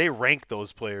 75. They rank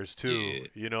those players too.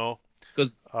 Yeah.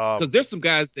 Because there's some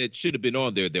guys that should have been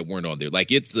on there that weren't on there.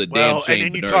 Like, it's a damn shame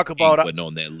and then you talk about wasn't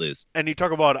on that list. And you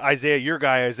talk about Isaiah, your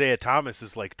guy Isaiah Thomas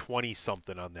is like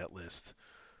 20-something on that list,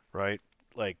 right?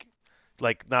 Like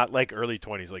not like early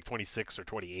 20s, like 26 or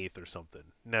 28th or something.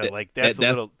 No, that's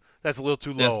a little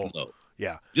too low. That's low.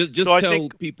 Yeah. Just tell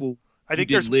people. I think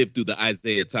didn't live through the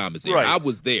Isaiah Thomas era. Right. I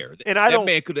was there. And that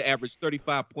man could have averaged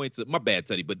 35 points. My bad,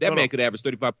 Teddy, but that man could average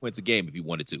 35 points a game if he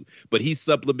wanted to. But he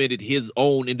supplemented his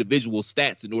own individual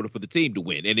stats in order for the team to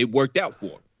win, and it worked out for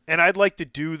him. And I'd like to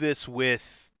do this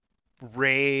with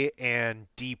Ray and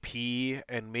DP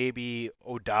and maybe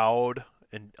O'Dowd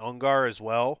and Ungar as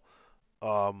well.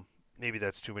 Maybe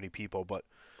that's too many people,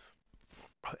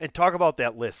 and talk about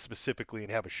that list specifically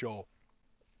and have a show.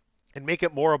 And make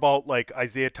it more about, like,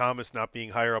 Isaiah Thomas not being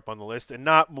higher up on the list, and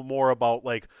not more about,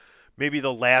 like, maybe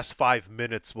the last 5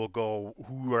 minutes will go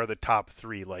who are the top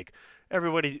 3. Like,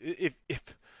 everybody, if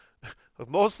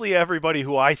mostly everybody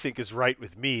who I think is right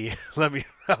with me.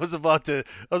 I was about to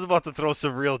throw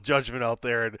some real judgment out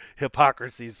there and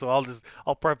hypocrisy, so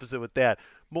I'll preface it with that.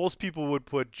 Most people would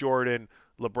put Jordan,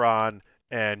 LeBron,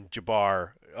 and Jabbar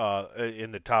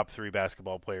in the top 3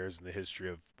 basketball players in the history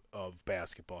of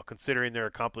basketball, considering their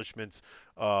accomplishments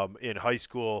in high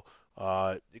school,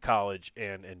 college,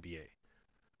 and NBA.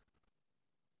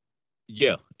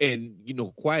 Yeah, and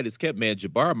quiet as kept, man,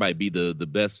 Jabbar might be the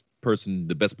best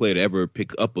player to ever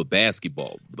pick up a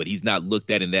basketball, but he's not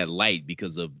looked at in that light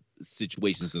because of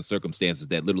situations and circumstances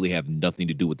that literally have nothing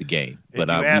to do with the game. But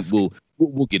we'll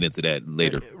We'll get into that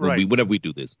later, right. whenever we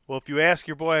do this. Well, if you ask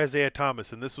your boy Isaiah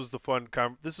Thomas, and this was the fun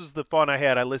I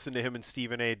had. I listened to him and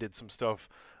Stephen A. did some stuff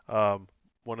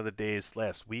one of the days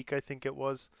last week, I think it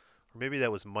was, or maybe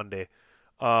that was Monday.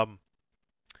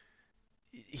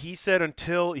 He said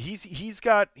until he's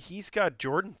got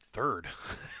Jordan third.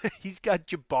 He's got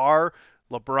Jabbar,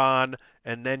 LeBron,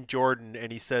 and then Jordan,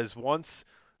 and he says once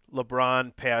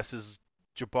LeBron passes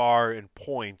Jabbar in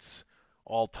points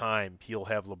all time, he'll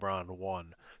have LeBron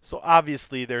 1. So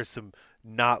obviously there's some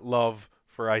not love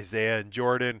for Isaiah and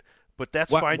Jordan, but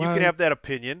that's fine. You can have that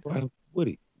opinion. Why would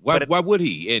he? Why would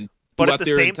he? But at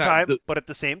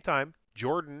the same time,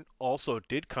 Jordan also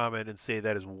did comment and say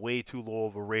that is way too low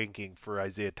of a ranking for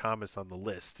Isaiah Thomas on the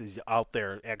list. He's out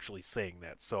there actually saying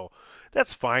that. So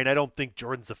that's fine. I don't think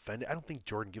Jordan's offended. I don't think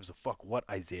Jordan gives a fuck what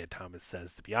Isaiah Thomas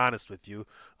says, to be honest with you.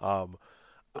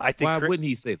 I think why wouldn't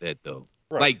he say that, though?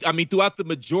 Right. Like, I mean, throughout the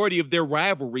majority of their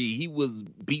rivalry, he was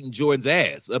beating Jordan's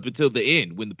ass up until the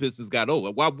end when the Pistons got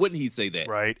over. Why wouldn't he say that?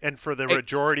 Right. And for the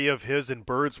majority of his and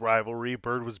Bird's rivalry,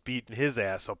 Bird was beating his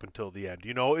ass up until the end.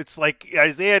 You know, it's like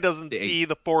Isaiah doesn't see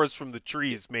the forest from the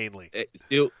trees mainly.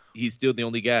 He's still the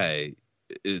only guy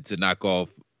to knock off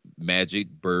Magic,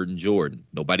 Bird, and Jordan.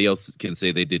 Nobody else can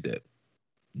say they did that.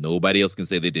 Nobody else can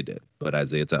say they did that but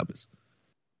Isaiah Thomas.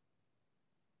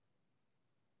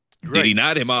 Right. Did he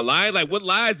not? Am I lying? Like, what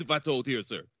lies have I told here,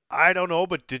 sir? I don't know,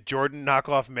 but did Jordan knock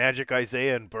off Magic,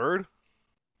 Isaiah, and Bird?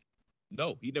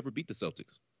 No, he never beat the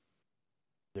Celtics.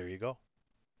 There you go.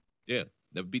 Yeah,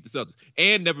 never beat the Celtics.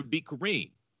 And never beat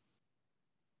Kareem.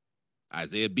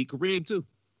 Isaiah beat Kareem, too.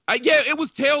 Yeah, it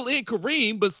was tail end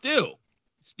Kareem, but still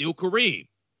Kareem.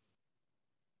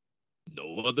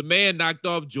 No other man knocked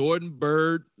off Jordan,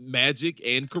 Bird, Magic,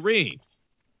 and Kareem.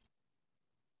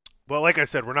 Well, like I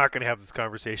said, we're not going to have this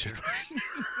conversation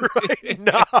right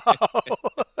now.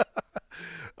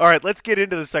 All right, let's get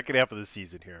into the second half of the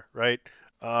season here, right?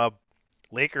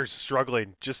 Lakers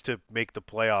struggling just to make the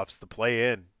playoffs, the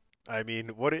play-in. I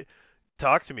mean,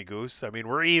 talk to me, Goose. I mean,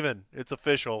 we're even. It's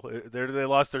official. They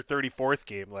lost their 34th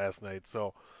game last night.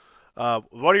 So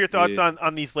what are your thoughts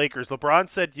on these Lakers? LeBron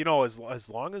said, you know, as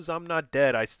long as I'm not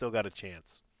dead, I still got a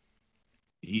chance.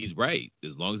 He's right.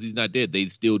 As long as he's not dead, they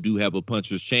still do have a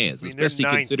puncher's chance, especially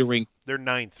considering they're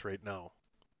ninth right now.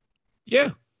 Yeah.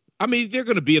 I mean, they're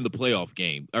going to be in the playoff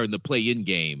game, or in the play-in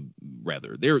game,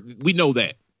 rather. We know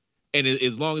that. And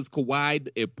as long as Kawhi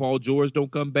and Paul George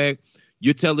don't come back,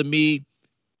 you're telling me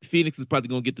Phoenix is probably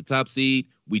going to get the top seed.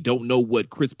 We don't know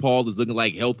what Chris Paul is looking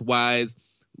like health-wise.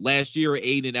 Last year,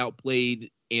 Aiden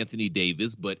outplayed Anthony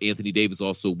Davis, but Anthony Davis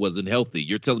also wasn't healthy.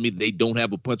 You're telling me they don't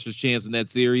have a puncher's chance in that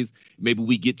series? Maybe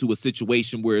we get to a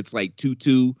situation where it's like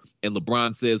 2-2 and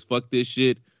LeBron says, fuck this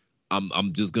shit.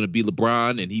 I'm just going to be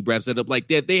LeBron, and he wraps that up like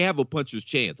that. They have a puncher's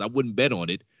chance. I wouldn't bet on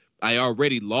it. I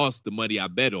already lost the money I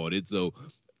bet on it. So,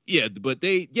 yeah, but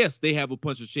they have a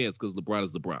puncher's chance because LeBron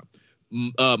is LeBron.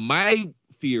 My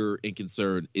fear and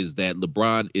concern is that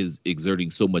LeBron is exerting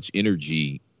so much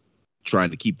energy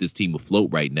trying to keep this team afloat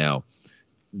right now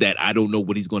that I don't know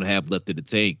what he's going to have left in the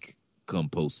tank come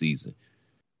postseason.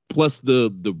 Plus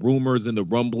the rumors and the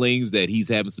rumblings that he's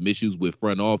having some issues with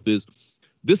front office.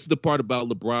 This is the part about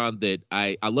LeBron that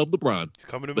I love LeBron. He's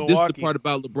coming to but Milwaukee. This is the part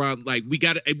about LeBron. Like, we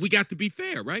got to be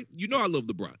fair, right? You know I love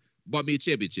LeBron. Bought me a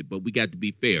championship, but we got to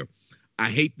be fair. I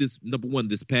hate this, number one,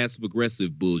 this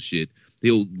passive-aggressive bullshit.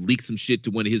 He'll leak some shit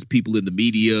to one of his people in the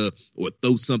media or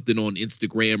throw something on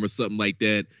Instagram or something like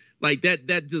that. Like,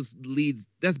 that just leads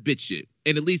 – that's bitch shit.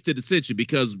 And it leads to dissension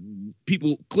because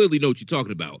people clearly know what you're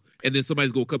talking about. And then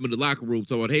somebody's going to come in the locker room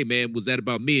talking about, hey, man, was that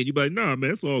about me? And you're like, nah,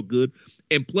 man, it's all good.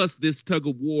 And plus this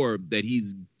tug-of-war that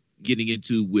he's getting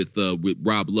into with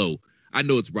Rob Lowe. I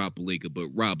know it's Rob Pelinka, but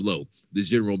Rob Lowe, the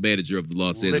general manager of the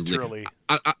Los Angeles Lakers.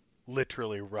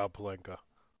 Literally Rob Pelinka.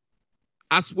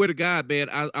 I swear to God, man,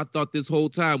 I thought this whole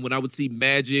time when I would see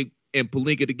Magic and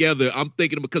Pelinka together, I'm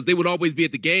thinking because they would always be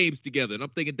at the games together. And I'm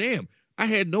thinking, damn, I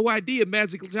had no idea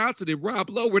Magic Johnson and Rob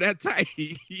Lowe were that tight.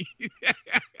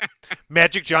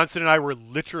 Magic Johnson and I were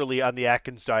literally on the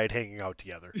Atkins diet hanging out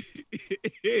together.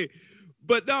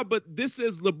 But this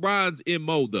is LeBron's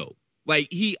MO, though. Like,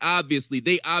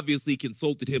 they obviously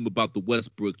consulted him about the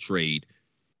Westbrook trade.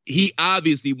 He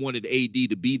obviously wanted AD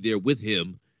to be there with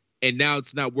him, and now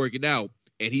it's not working out,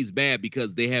 and he's mad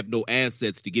because they have no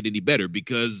assets to get any better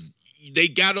because they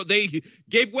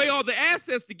gave away all the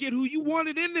assets to get who you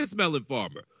wanted in this melon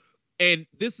farmer. And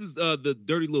this is the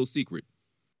dirty little secret.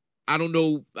 I don't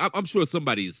know. I'm sure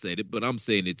somebody has said it, but I'm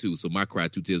saying it too. So my cry,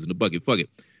 2 tears in the bucket. Fuck it.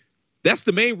 That's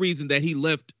the main reason that he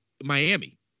left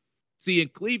Miami. See, in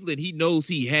Cleveland, he knows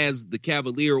he has the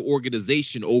Cavalier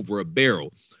organization over a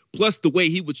barrel. Plus, the way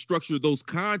he would structure those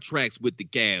contracts with the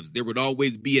Cavs, there would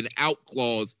always be an out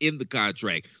clause in the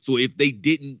contract. So if they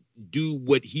didn't do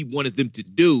what he wanted them to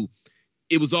do,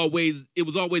 it was always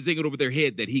hanging over their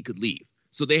head that he could leave.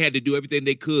 So they had to do everything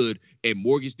they could and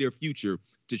mortgage their future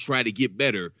to try to get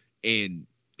better and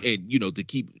to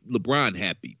keep LeBron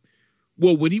happy.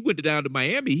 Well, when he went down to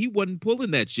Miami, he wasn't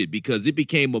pulling that shit because it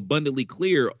became abundantly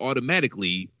clear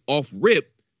automatically off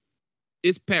rip,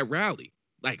 it's Pat Riley.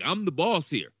 Like, I'm the boss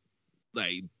here.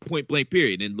 Like, point blank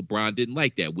period. And LeBron didn't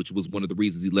like that, which was one of the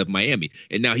reasons he left Miami.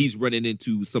 And now he's running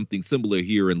into something similar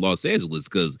here in Los Angeles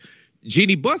because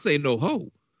Jeannie Buss ain't no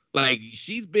hoe. Like,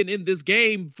 she's been in this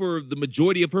game for the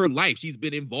majority of her life. She's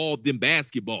been involved in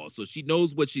basketball, so she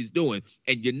knows what she's doing,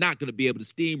 and you're not going to be able to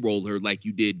steamroll her like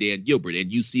you did Dan Gilbert.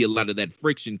 And you see a lot of that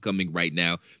friction coming right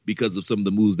now because of some of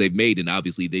the moves they've made, and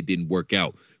obviously they didn't work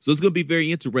out. So it's going to be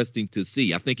very interesting to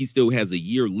see. I think he still has a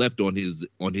year left on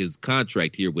his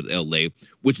contract here with LA,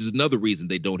 which is another reason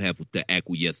they don't have to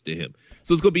acquiesce to him.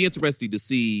 So it's going to be interesting to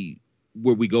see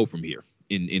where we go from here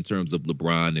in terms of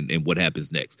LeBron and what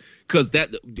happens next. Because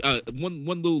that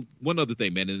one other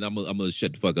thing, man, and I'm gonna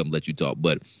shut the fuck up and let you talk.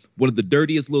 But one of the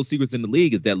dirtiest little secrets in the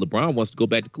league is that LeBron wants to go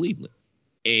back to Cleveland.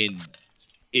 And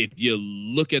if you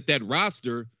look at that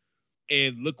roster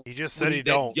and look, he just said he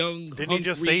don't. Didn't he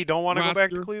just say he don't want to go back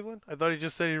to Cleveland? I thought he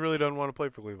just said he really doesn't want to play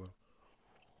for Cleveland.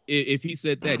 If he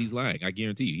said that, he's lying. I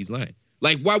guarantee you, he's lying.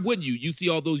 Like, why wouldn't you? You see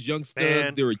all those young studs.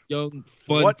 Man, they're a young,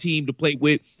 fun team to play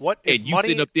with. And you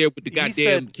sit up there with the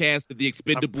goddamn cast of the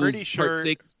Expendables Part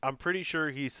 6. I'm pretty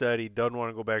sure he said he doesn't want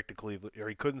to go back to Cleveland, or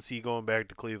he couldn't see going back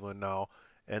to Cleveland now,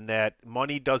 and that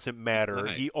money doesn't matter.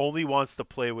 Right. He only wants to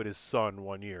play with his son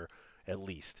 1 year, at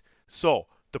least. So,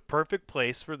 the perfect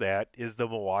place for that is the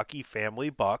Milwaukee Family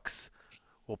Bucks.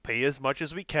 We'll pay as much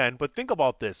as we can, but think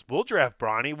about this. We'll draft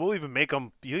Bronny. We'll even make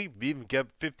him, you even get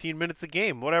 15 minutes a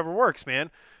game, whatever works,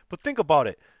 man. But think about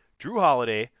it. Drew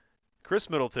Holiday, Chris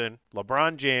Middleton,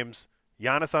 LeBron James,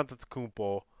 Giannis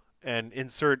Antetokounmpo, and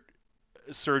insert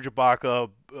Serge Ibaka,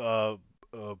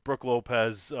 Brook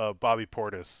Lopez, Bobby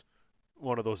Portis,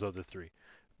 one of those other three.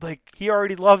 Like, he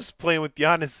already loves playing with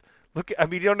Giannis. Look, I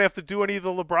mean, you don't have to do any of the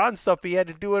LeBron stuff he had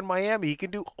to do in Miami. He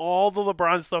can do all the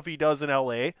LeBron stuff he does in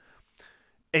LA.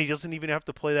 And he doesn't even have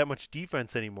to play that much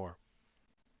defense anymore.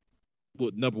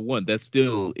 Well, number one, that's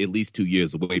still at least 2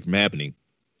 years away from happening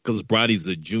because Bronny's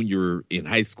a junior in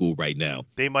high school right now.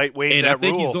 They might waive and that I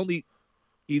think rule.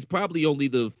 he's probably only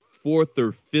the fourth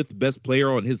or fifth best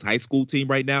player on his high school team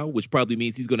right now, which probably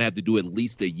means he's going to have to do at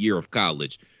least a year of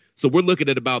college. So we're looking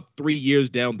at about 3 years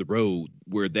down the road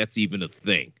where that's even a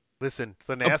thing. Listen,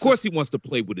 Thanasis, of course he wants to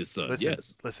play with his son,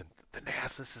 yes. Listen,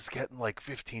 Thanasis is getting like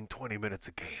 15, 20 minutes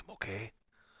a game, okay?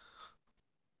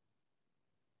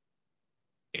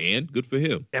 And good for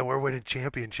him. And we're winning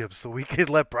championships, so we can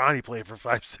let Bronny play for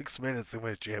 5-6 minutes and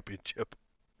win a championship.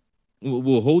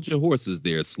 We'll hold your horses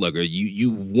there, Slugger.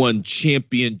 You've won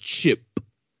championship.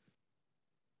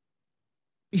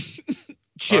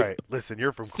 All right, listen,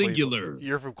 you're from Singular. Cleveland.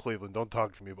 You're from Cleveland. Don't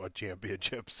talk to me about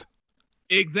championships.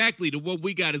 Exactly. The one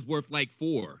we got is worth like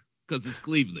 4 because it's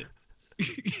Cleveland.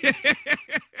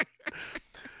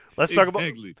 Let's talk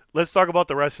about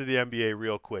the rest of the NBA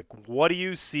real quick. What do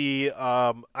you see?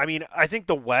 I mean, I think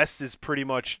the West is pretty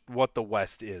much what the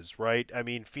West is, right? I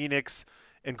mean, Phoenix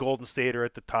and Golden State are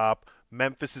at the top.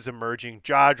 Memphis is emerging.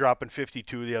 Ja dropping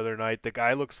 52 the other night. The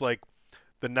guy looks like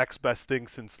the next best thing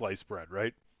since sliced bread,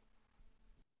 right?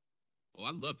 Oh,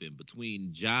 I love him.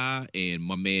 Between Ja and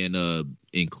my man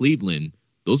in Cleveland,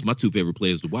 those are my two favorite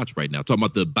players to watch right now. Talking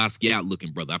about the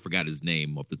Basquiat-looking brother. I forgot his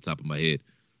name off the top of my head.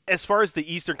 As far as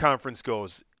the Eastern Conference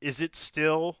goes, is it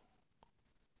still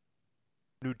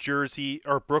New Jersey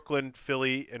or Brooklyn,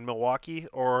 Philly, and Milwaukee,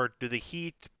 or do the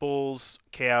Heat, Bulls,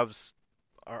 Cavs,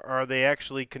 are they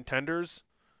actually contenders?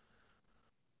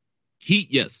 Heat,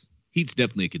 yes. Heat's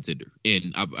definitely a contender.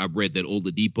 And I've read that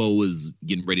Oladipo is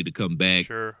getting ready to come back.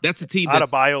 Sure. That's a team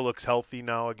Adebayo looks healthy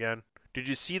now again. Did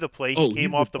you see the play? He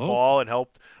came off the ball and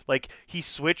helped. Like, he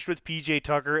switched with PJ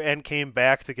Tucker and came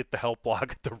back to get the help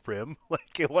block at the rim.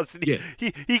 Like, it wasn't. Yeah.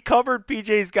 He covered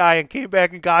PJ's guy and came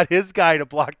back and got his guy to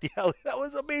block the alley. That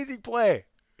was an amazing play.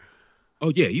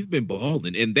 Oh, yeah, he's been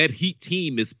balling. And that Heat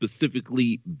team is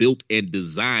specifically built and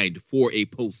designed for a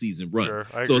postseason run. Sure,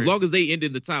 so as long as they end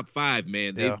in the top 5,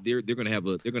 man, they're gonna have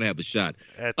a shot.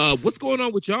 What's going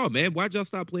on with y'all, man? Why'd y'all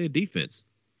stop playing defense?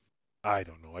 I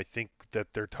don't know. I think that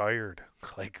they're tired.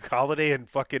 Like, Holiday and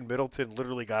fucking Middleton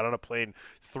literally got on a plane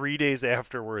 3 days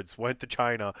afterwards, went to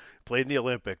China, played in the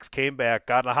Olympics, came back,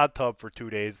 got in a hot tub for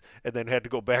 2 days, and then had to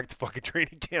go back to fucking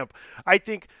training camp. I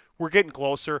think we're getting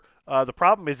closer. The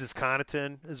problem is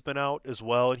Connaughton has been out as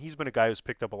well, and he's been a guy who's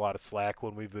picked up a lot of slack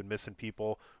when we've been missing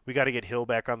people. We got to get Hill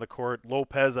back on the court.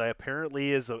 Lopez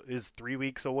apparently is 3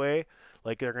 weeks away.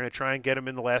 Like they're going to try and get him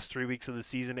in the last 3 weeks of the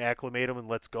season, acclimate him, and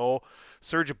let's go.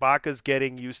 Serge Ibaka's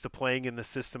getting used to playing in the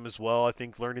system as well. I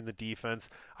think learning the defense.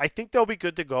 I think they'll be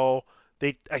good to go.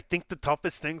 I think the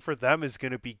toughest thing for them is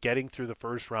going to be getting through the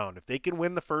first round. If they can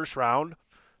win the first round,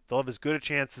 they'll have as good a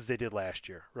chance as they did last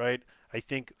year, right? I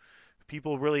think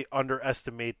people really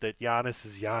underestimate that Giannis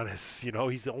is Giannis. You know,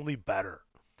 he's only better,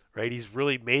 right? He's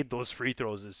really made those free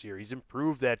throws this year. He's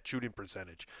improved that shooting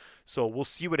percentage. So we'll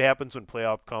see what happens when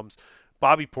playoff comes.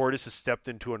 Bobby Portis has stepped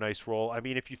into a nice role. I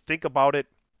mean, if you think about it,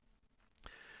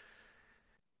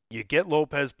 you get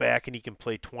Lopez back and he can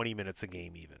play 20 minutes a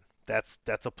game even.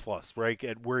 That's a plus, right?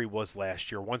 At where he was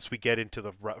last year. Once we get into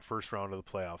the first round of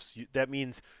the playoffs, that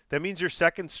means your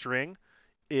second string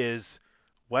is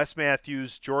Wes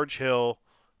Matthews, George Hill,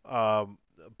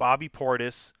 Bobby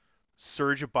Portis,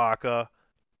 Serge Ibaka,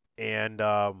 and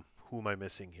who am I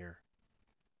missing here?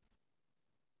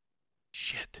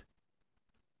 Shit.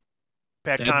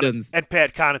 Pat Connaughton.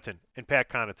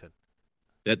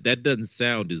 That doesn't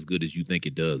sound as good as you think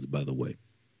it does, by the way.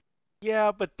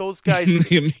 Yeah, but those guys.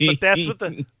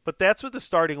 but that's with the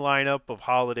starting lineup of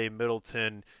Holiday,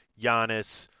 Middleton,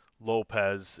 Giannis,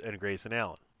 Lopez, and Grayson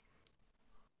Allen.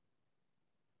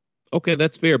 Okay,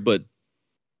 that's fair, but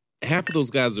half of those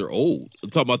guys are old.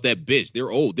 I'm talking about that bench. They're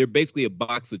old. They're basically a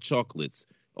box of chocolates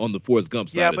on the Forrest Gump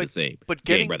side of the same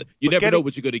game, rather. You never know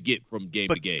what you're going to get from game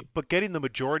to game. But getting the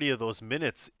majority of those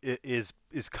minutes is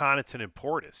Connaughton and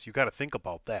Portis. You got to think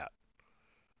about that.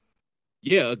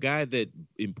 Yeah, a guy that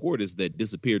in Portis that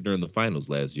disappeared during the finals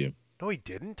last year. No, he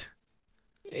didn't.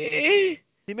 He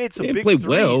made some big threes.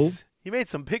 Well. He made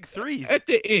some big threes at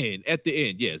the end.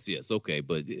 Yes, okay,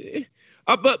 but that's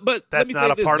let me say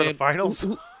not this, a part man. of the finals.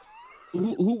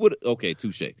 Who would? Okay,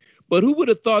 touche. But who would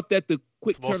have thought that the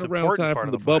quick turnaround time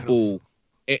from the bubble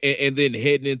and then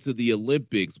heading into the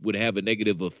Olympics would have a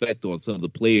negative effect on some of the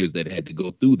players that had to go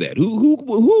through that? Who?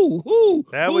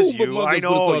 That was you. I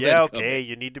know. Yeah. Okay.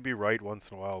 You need to be right once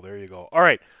in a while. There you go. All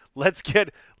right. Let's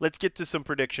get to some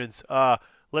predictions.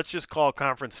 Let's just call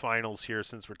conference finals here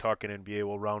since we're talking NBA.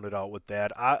 We'll round it out with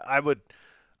that. I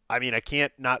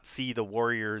can't not see the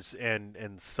Warriors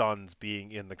and Suns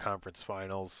being in the conference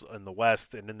finals in the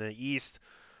West, and in the East,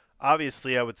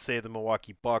 obviously I would say the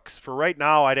Milwaukee Bucks. For right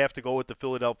now, I'd have to go with the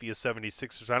Philadelphia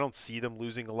 76ers. I don't see them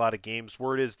losing a lot of games.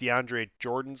 Word is DeAndre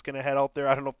Jordan's going to head out there.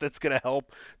 I don't know if that's going to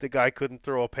help. The guy couldn't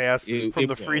throw a pass from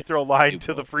the free throw line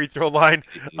to the free throw line.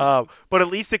 But at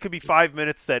least it could be 5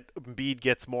 minutes that Embiid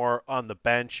gets more on the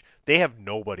bench. They have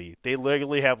nobody. They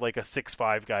literally have like a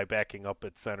 6'5" guy backing up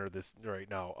at center right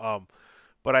now.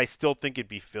 But I still think it'd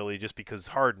be Philly just because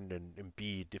Harden and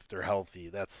Embiid, if they're healthy,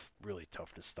 that's really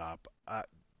tough to stop.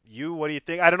 What do you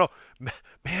think? I don't know.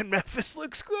 Man, Memphis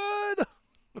looks good.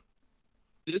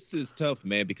 This is tough,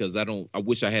 man, because I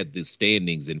wish I had the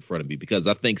standings in front of me because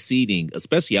I think seeding,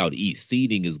 especially out east,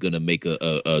 seeding is going to make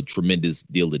a tremendous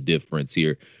deal of difference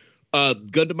here.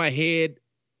 Gun to my head,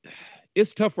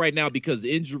 it's tough right now because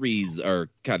injuries are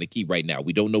kind of key right now.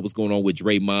 We don't know what's going on with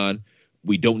Draymond.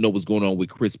 We don't know what's going on with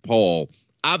Chris Paul.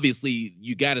 Obviously,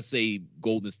 you got to say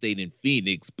Golden State and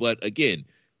Phoenix, but again,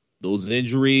 those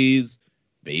injuries.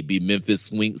 Maybe Memphis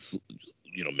swings,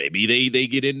 maybe they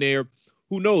get in there.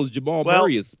 Who knows? Jamal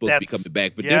Murray is supposed to be coming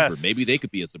back for Denver. Maybe they could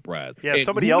be a surprise. Yeah, and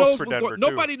somebody else for Denver too.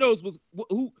 Nobody knows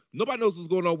what's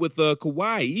going on with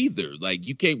Kawhi either. Like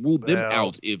you can't rule them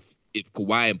out if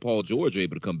Kawhi and Paul George are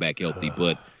able to come back healthy.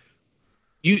 But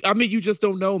you just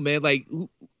don't know, man. Like who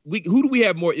do we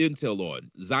have more intel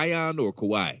on, Zion or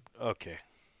Kawhi? Okay,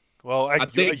 well I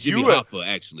think Jimmy Hoffa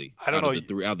actually. I don't know.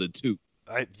 Out of the two.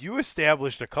 You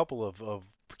established a couple of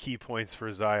key points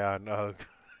for Zion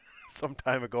some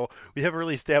time ago. We haven't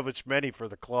really established many for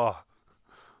the Claw.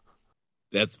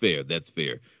 That's fair.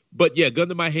 But yeah, gun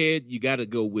to my head, you got to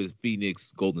go with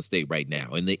Phoenix, Golden State right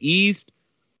now. In the East,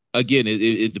 again,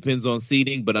 it depends on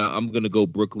seeding, but I'm going to go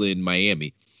Brooklyn,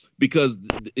 Miami. Because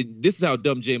this is how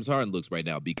dumb James Harden looks right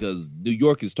now. Because New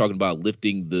York is talking about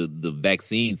lifting the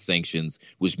vaccine sanctions,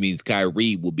 which means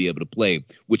Kyrie will be able to play.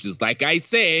 Which is, like I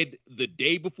said, the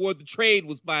day before the trade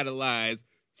was finalized.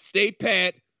 Stay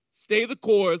pat, stay the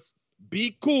course,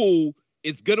 be cool.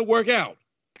 It's gonna work out.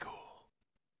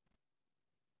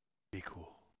 Be cool.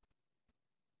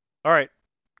 All right,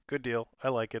 good deal. I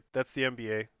like it. That's the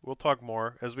NBA. We'll talk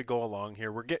more as we go along here.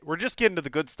 We're just getting to the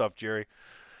good stuff, Jerry.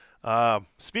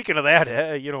 Speaking of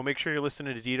that, make sure you're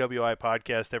listening to DWI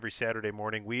Podcast every Saturday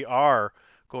morning. We are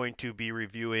going to be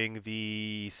reviewing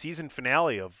the season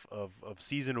finale of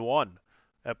season 1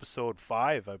 episode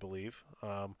 5, I believe.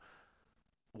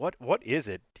 What is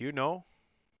it? Do you know?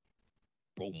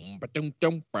 I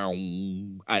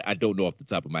don't know off the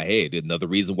top of my head. Another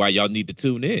reason why y'all need to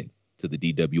tune in to the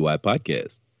DWI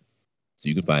podcast, so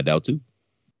you can find out too.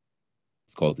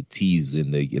 It's called the Tease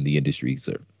in the industry,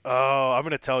 sir. Oh, I'm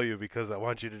going to tell you because I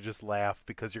want you to just laugh,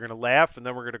 because you're going to laugh, and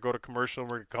then we're going to go to commercial, and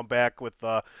we're going to come back with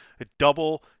a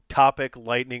double topic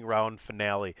lightning round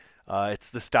finale. It's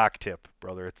the stock tip,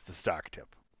 brother. It's the stock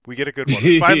tip. We get a good one.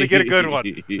 We finally get a good one.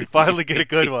 We finally get a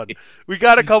good one. We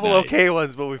got a couple okay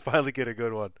ones, but we finally get a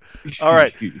good one. All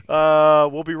right.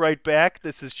 We'll be right back.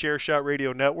 This is Chairshot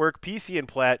Radio Network. PC and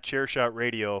Platt, Chairshot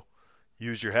Radio.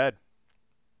 Use your head.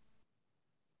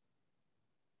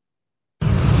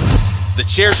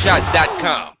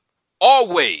 TheChairShot.com.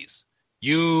 Always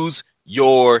use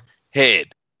your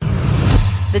head.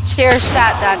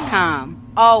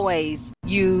 TheChairShot.com. Always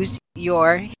use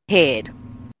your head.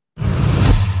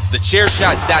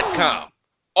 TheChairShot.com.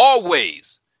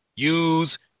 Always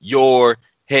use your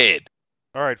head.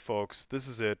 All right, folks. This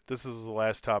is it. This is the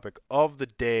last topic of the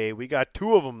day. We got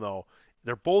 2 of them, though.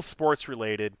 They're both sports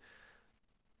related.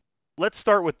 Let's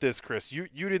start with this, Chris. You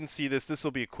didn't see this. This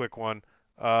will be a quick one.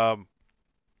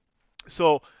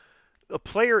 So, a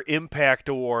Player Impact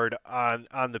Award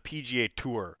on the PGA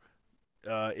Tour.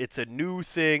 It's a new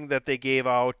thing that they gave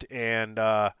out, and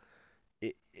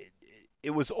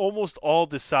it was almost all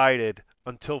decided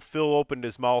until Phil opened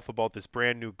his mouth about this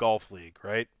brand new golf league,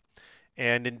 right?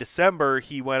 And in December,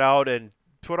 he went out and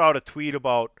put out a tweet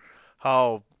about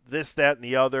how this, that, and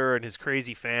the other, and his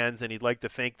crazy fans, and he'd like to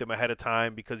thank them ahead of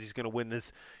time because he's going to win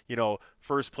this,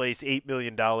 first place $8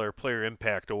 million Player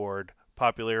Impact Award,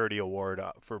 popularity award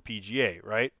for PGA,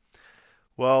 right?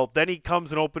 Well, then he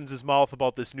comes and opens his mouth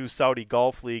about this new Saudi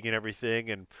Golf League and everything,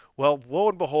 and, well, lo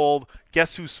and behold,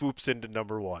 guess who swoops into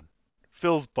number 1?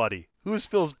 Phil's buddy. Who's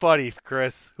Phil's buddy,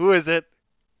 Chris? Who is it?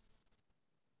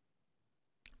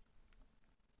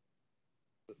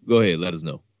 Go ahead, let us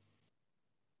know.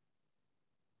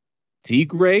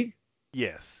 Tigray?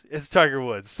 Yes, it's Tiger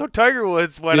Woods. So Tiger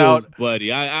Woods went Phil's out.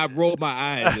 buddy. I rolled my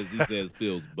eyes as he says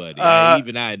Phil's buddy.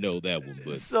 Even I know that one,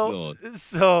 but go on.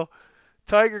 So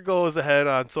Tiger goes ahead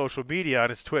on social media,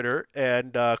 on his Twitter,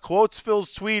 and quotes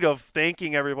Phil's tweet of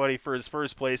thanking everybody for his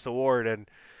first place award, and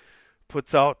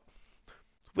puts out,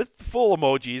 with full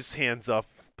emojis, hands up,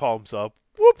 palms up,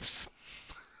 whoops.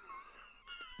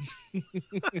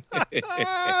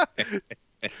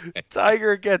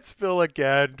 Tiger gets Phil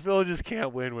again. Phil just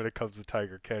can't win when it comes to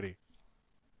Tiger Kenny.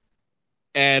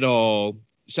 At all.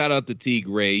 Shout out to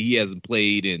Tigray. He hasn't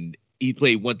played he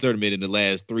played one tournament in the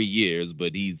last 3 years,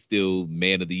 but he's still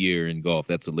man of the year in golf.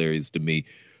 That's hilarious to me.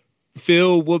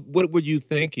 Phil, what were you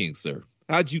thinking, sir?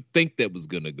 How'd you think that was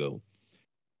going to go?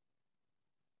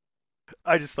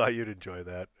 I just thought you'd enjoy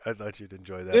that. I thought you'd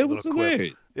enjoy that. It was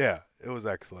hilarious. Yeah, it was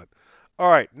excellent. All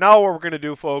right, now what we're going to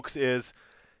do, folks, is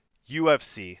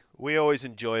UFC. We always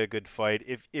enjoy a good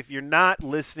fight. If you're not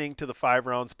listening to the 5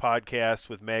 Rounds podcast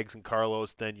with Mags and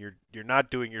Carlos, then you're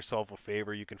not doing yourself a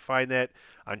favor. You can find that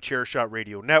on Chairshot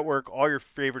Radio Network, all your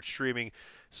favorite streaming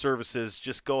services.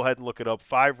 Just go ahead and look it up.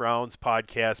 5 Rounds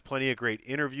podcast, plenty of great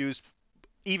interviews,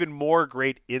 even more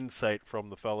great insight from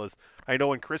the fellas. I know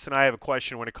when Chris and I have a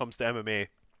question when it comes to MMA,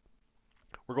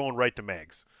 we're going right to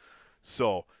Mags.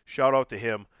 So, shout out to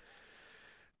him.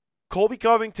 Colby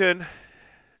Covington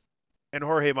and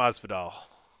Jorge Masvidal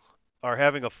are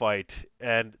having a fight,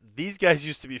 and these guys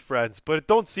used to be friends, but it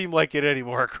don't seem like it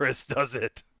anymore, Chris, does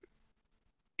it?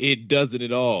 It doesn't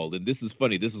at all, and this is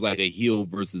funny. This is like a heel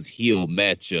versus heel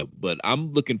matchup, but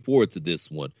I'm looking forward to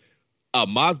this one.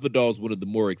 Masvidal is one of the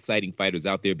more exciting fighters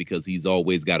out there because he's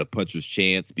always got a puncher's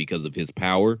chance because of his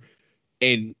power,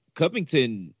 and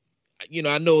Covington,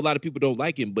 I know a lot of people don't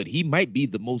like him, but he might be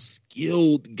the most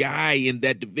skilled guy in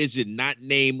that division, not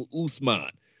named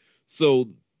Usman. So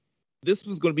this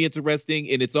was going to be interesting,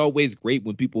 and it's always great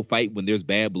when people fight when there's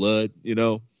bad blood,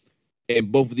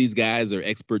 And both of these guys are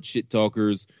expert shit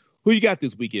talkers. Who you got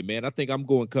this weekend, man? I think I'm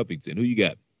going Covington. Who you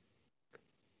got?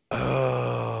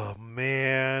 Oh,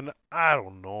 man. I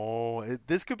don't know.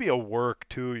 This could be a work,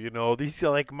 too, These,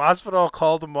 Masvidal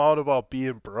called him out about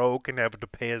being broke and having to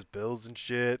pay his bills and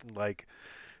shit and,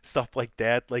 stuff like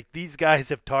that. These guys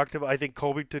have talked about, I think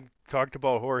Covington talked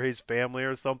about Jorge's family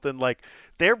or something.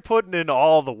 They're putting in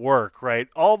all the work, right?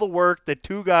 All the work that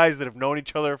 2 guys that have known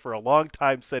each other for a long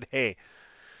time said, hey,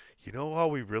 you know how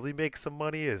we really make some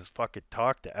money is fucking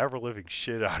talk the ever-living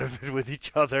shit out of it with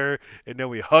each other, and then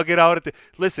we hug it out at the...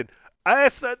 Listen,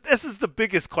 this is the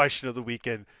biggest question of the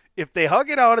weekend. If they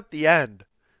hug it out at the end,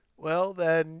 well,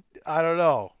 then, I don't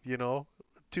know,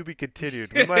 To be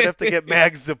continued. We might have to get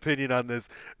Mag's opinion on this.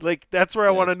 Like, that's where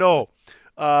I want to know.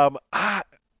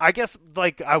 I guess,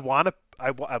 like, I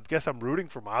guess I'm rooting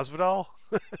for Masvidal.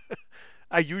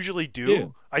 I usually do. Yeah.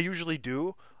 I usually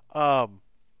do. But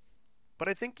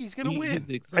I think he's going to win.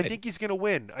 I think he's going to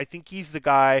win. I think he's the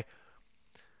guy.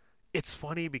 It's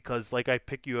funny because, like, I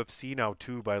pick UFC now,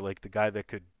 too, by, like, the guy that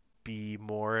could be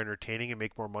more entertaining and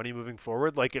make more money moving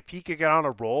forward. Like, if he could get on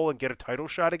a roll and get a title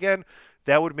shot again,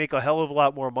 that would make a hell of a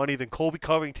lot more money than Colby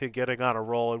Covington getting on a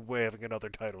roll and having another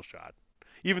title shot.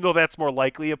 Even though that's more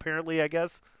likely, apparently, I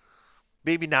guess.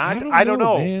 Maybe not. I don't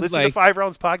know. Man. Listen to 5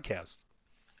 Rounds Podcast.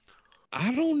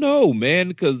 I don't know, man,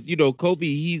 because, you know, Kobe,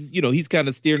 he's kind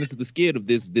of steering into the skid of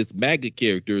this MAGA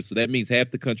character, so that means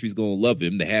half the country's going to love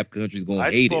him, the half country's going to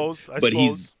hate him. But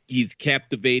he's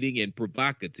captivating and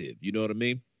provocative, you know what I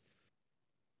mean?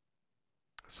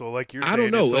 So, like you're saying, I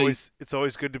don't know. It's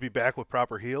always good to be back with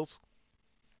proper heels?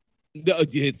 No,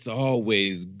 it's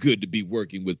always good to be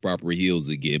working with proper heels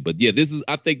again. But, yeah,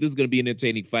 I think this is going to be an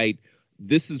entertaining fight.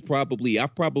 I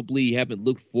probably haven't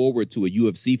looked forward to a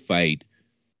UFC fight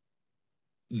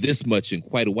this much in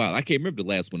quite a while. I can't remember the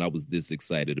last one I was this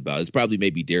excited about. It's probably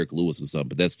maybe Derek Lewis or something,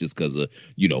 but that's just because of,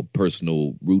 you know,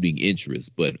 personal rooting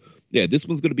interest. But yeah, this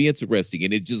one's going to be interesting.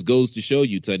 And it just goes to show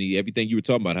you, Tony, everything you were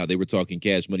talking about, how they were talking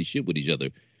cash money shit with each other.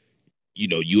 You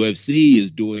know, UFC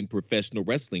is doing professional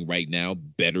wrestling right now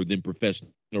better than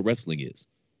professional wrestling is.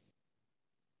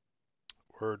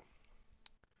 Word.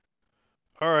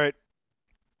 All right.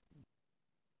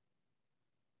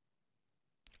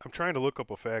 I'm trying to look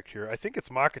up a fact here. I think it's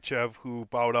Makhachev who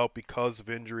bowed out because of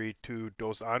injury to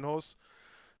Dos Anjos.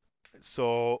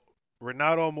 So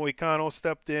Renato Moicano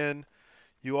stepped in.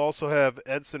 You also have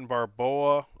Edson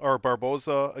Barboza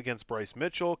against Bryce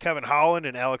Mitchell, Kevin Holland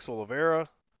and Alex Oliveira.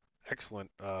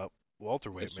 Excellent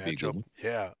welterweight matchup.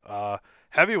 Yeah.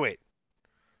 Heavyweight.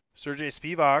 Sergey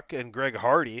Spivak and Greg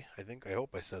Hardy. I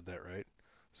hope I said that right.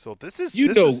 So this is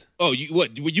you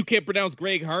can't pronounce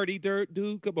Greg Hardy,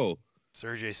 dude? Come on.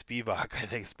 Sergey Spivak, I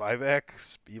think Spivak.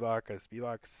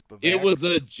 It was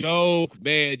a joke,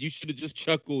 man. You should have just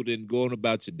chuckled and gone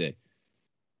about your day.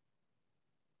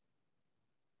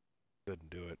 Couldn't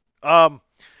do it.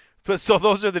 So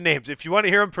those are the names. If you want to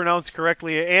hear them pronounced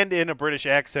correctly and in a British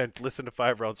accent, listen to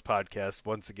 5 Rounds Podcast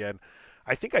once again.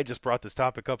 I think I just brought this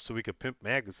topic up so we could pimp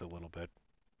Mags a little bit.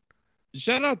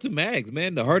 Shout out to Mags,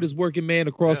 man, the hardest working man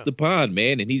across the pond,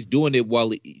 man, and he's doing it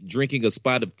while drinking a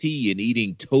spot of tea and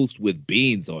eating toast with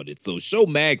beans on it. So show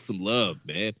Mags some love,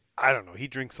 man. I don't know. He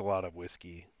drinks a lot of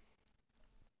whiskey.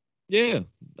 Yeah,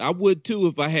 I would too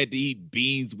if I had to eat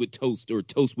beans with toast or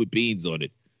toast with beans on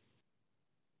it.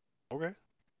 Okay.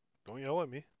 Don't yell at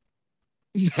me.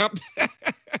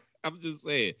 I'm just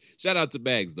saying. Shout out to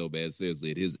Mags, though, man.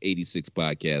 Seriously, at his 86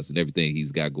 podcast and everything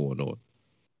he's got going on.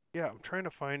 Yeah, I'm trying to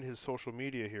find his social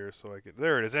media here so I can.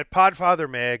 There it is. At Podfather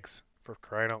Mags, for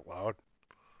crying out loud.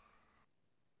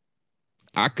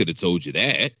 I could have told you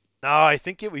that. No, I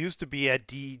think it used to be at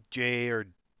DJ or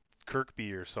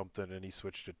Kirkby or something, and he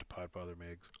switched it to Podfather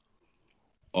Mags.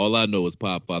 All I know is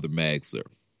Podfather Mags, sir.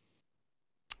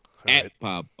 All at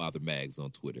Podfather Mags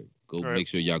on Twitter. Make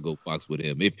sure y'all go box with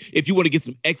him. If you want to get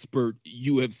some expert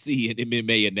UFC and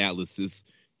MMA analysis.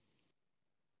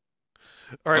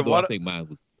 All right, I think mine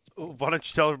was. Why don't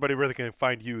you tell everybody where they can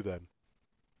find you then?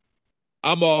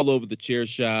 I'm all over the chair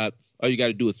shot. All you got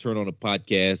to do is turn on a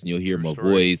podcast and you'll hear my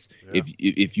voice. Yeah.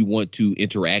 If you want to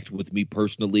interact with me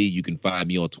personally, you can find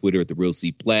me on Twitter at The Real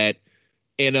C Platt.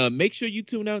 And make sure you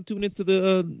tune into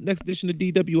the next edition of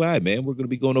DWI, man. We're going to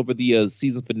be going over the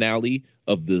season finale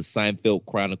of the Seinfeld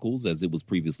Chronicles, as it was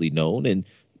previously known. And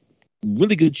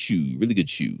really good shoe.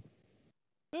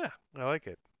 Yeah, I like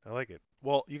it.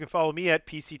 Well, you can follow me at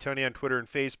PC Tony on Twitter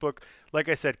and Facebook. Like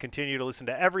I said, continue to listen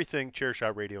to everything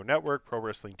Chairshot Radio Network,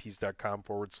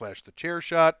 ProWrestlingTees.com/The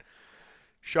Chairshot.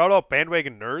 Shout out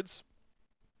Bandwagon Nerds.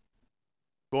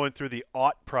 Going through the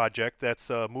Ought Project. That's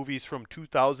movies from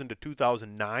 2000 to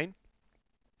 2009.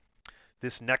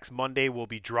 This next Monday will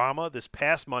be drama. This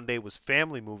past Monday was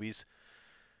family movies.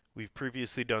 We've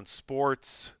previously done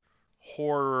sports,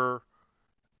 horror,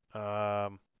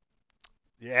 the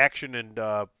action and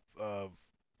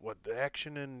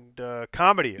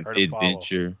comedy are to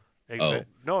adventure. Follow.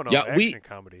 No, yeah, action and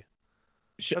comedy.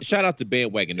 Shout out to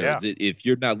Bandwagon Nerds. Yeah. If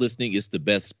you're not listening, it's the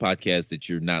best podcast that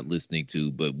you're not listening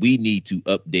to. But we need to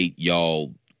update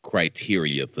y'all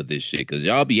criteria for this shit, because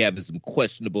y'all be having some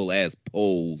questionable ass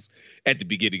polls at the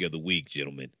beginning of the week,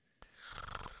 gentlemen.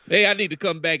 Hey, I need to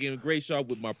come back and grace y'all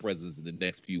with my presence in the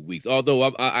next few weeks.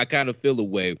 Although I kind of feel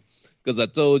away, because I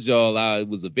told y'all I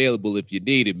was available if you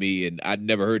needed me, and I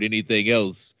never heard anything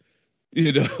else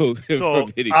You know, So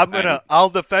from anybody. I'll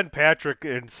defend Patrick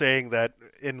in saying that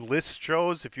in list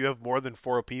shows, if you have more than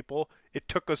 4 people, it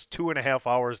took us 2.5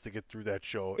 hours to get through that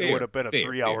show. It would have been a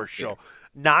 3-hour show.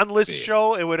 Non-list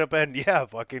show, it would have been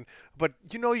fucking. But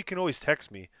you can always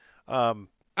text me.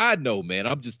 I know, man.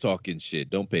 I'm just talking shit.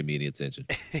 Don't pay me any attention.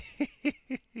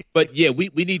 But yeah, we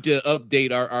need to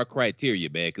update our criteria,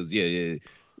 man. Because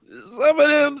some of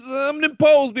them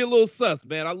polls be a little sus,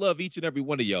 man. I love each and every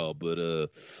one of y'all, but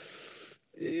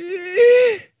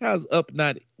how's Up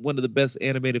not one of the best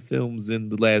animated films in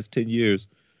the last 10 years?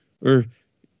 Or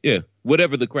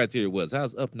whatever the criteria was.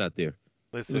 How's Up not there?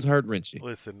 Listen, it was heart-wrenching.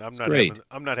 Listen, I'm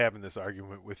not having this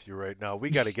argument with you right now. We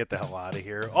got to get the hell out of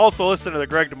here. Also, listen to the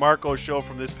Greg DeMarco show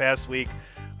from this past week.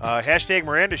 Hashtag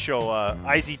Miranda Show,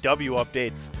 IZW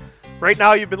updates. Right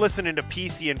now, you've been listening to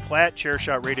PC and Platt,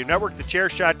 Chairshot Radio Network,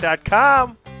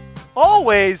 thechairshot.com.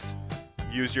 Always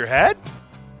use your head.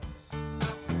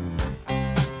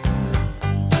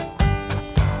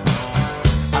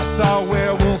 I saw a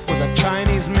werewolf with a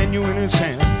Chinese menu in his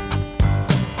hand,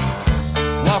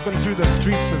 walking through the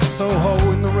streets of Soho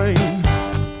in the rain.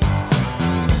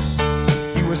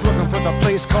 He was looking for the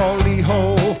place called Lee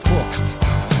Ho Fooks.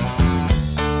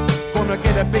 Gonna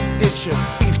get a big dish of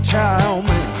beef chow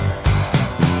mein.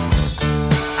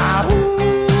 Ahoo,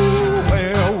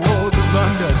 werewolves of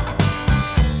London.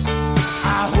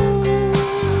 Ahoo.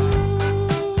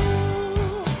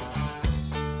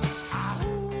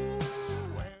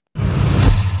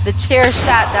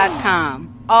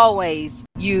 Thechairshot.com. Always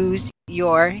use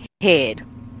your head.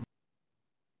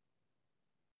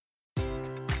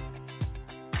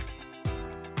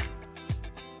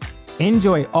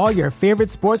 Enjoy all your favorite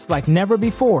sports like never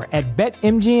before at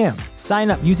BetMGM.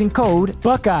 Sign up using code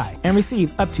Buckeye and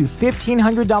receive up to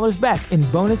 $1,500 back in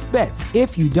bonus bets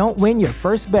if you don't win your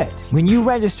first bet. When you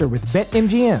register with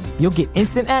BetMGM, you'll get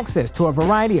instant access to a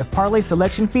variety of parlay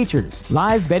selection features,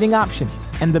 live betting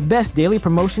options, and the best daily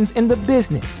promotions in the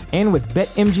business. And with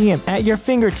BetMGM at your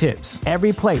fingertips,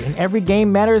 every play and every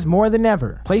game matters more than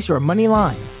ever. Place your money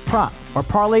line, prop, or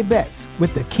parlay bets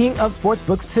with the king of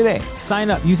sportsbooks today.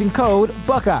 Sign up using code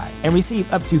Buckeye and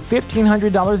receive up to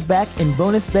 $1,500 back in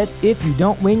bonus bets if you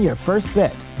don't win your first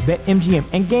bet. BetMGM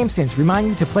and GameSense remind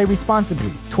you to play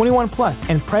responsibly. 21 plus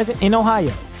and present in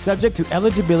Ohio, subject to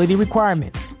eligibility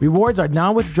requirements. Rewards are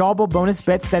non-withdrawable bonus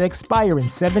bets that expire in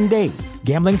 7 days.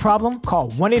 Gambling problem? Call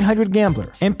 1-800-GAMBLER.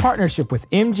 In partnership with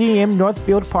MGM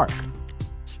Northfield Park.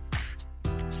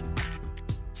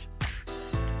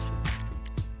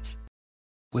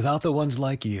 Without the ones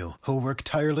like you, who work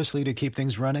tirelessly to keep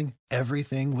things running,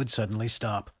 everything would suddenly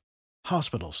stop.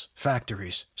 Hospitals,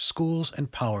 factories, schools,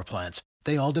 and power plants,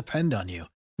 they all depend on you.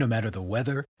 No matter the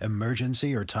weather,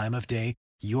 emergency, or time of day,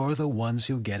 you're the ones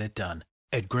who get it done.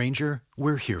 At Grainger,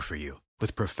 we're here for you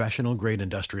with professional-grade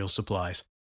industrial supplies.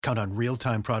 Count on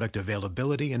real-time product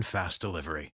availability and fast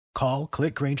delivery. Call,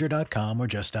 click Grainger.com, or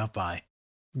just stop by.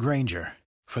 Grainger,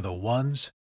 for the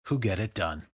ones who get it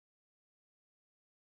done.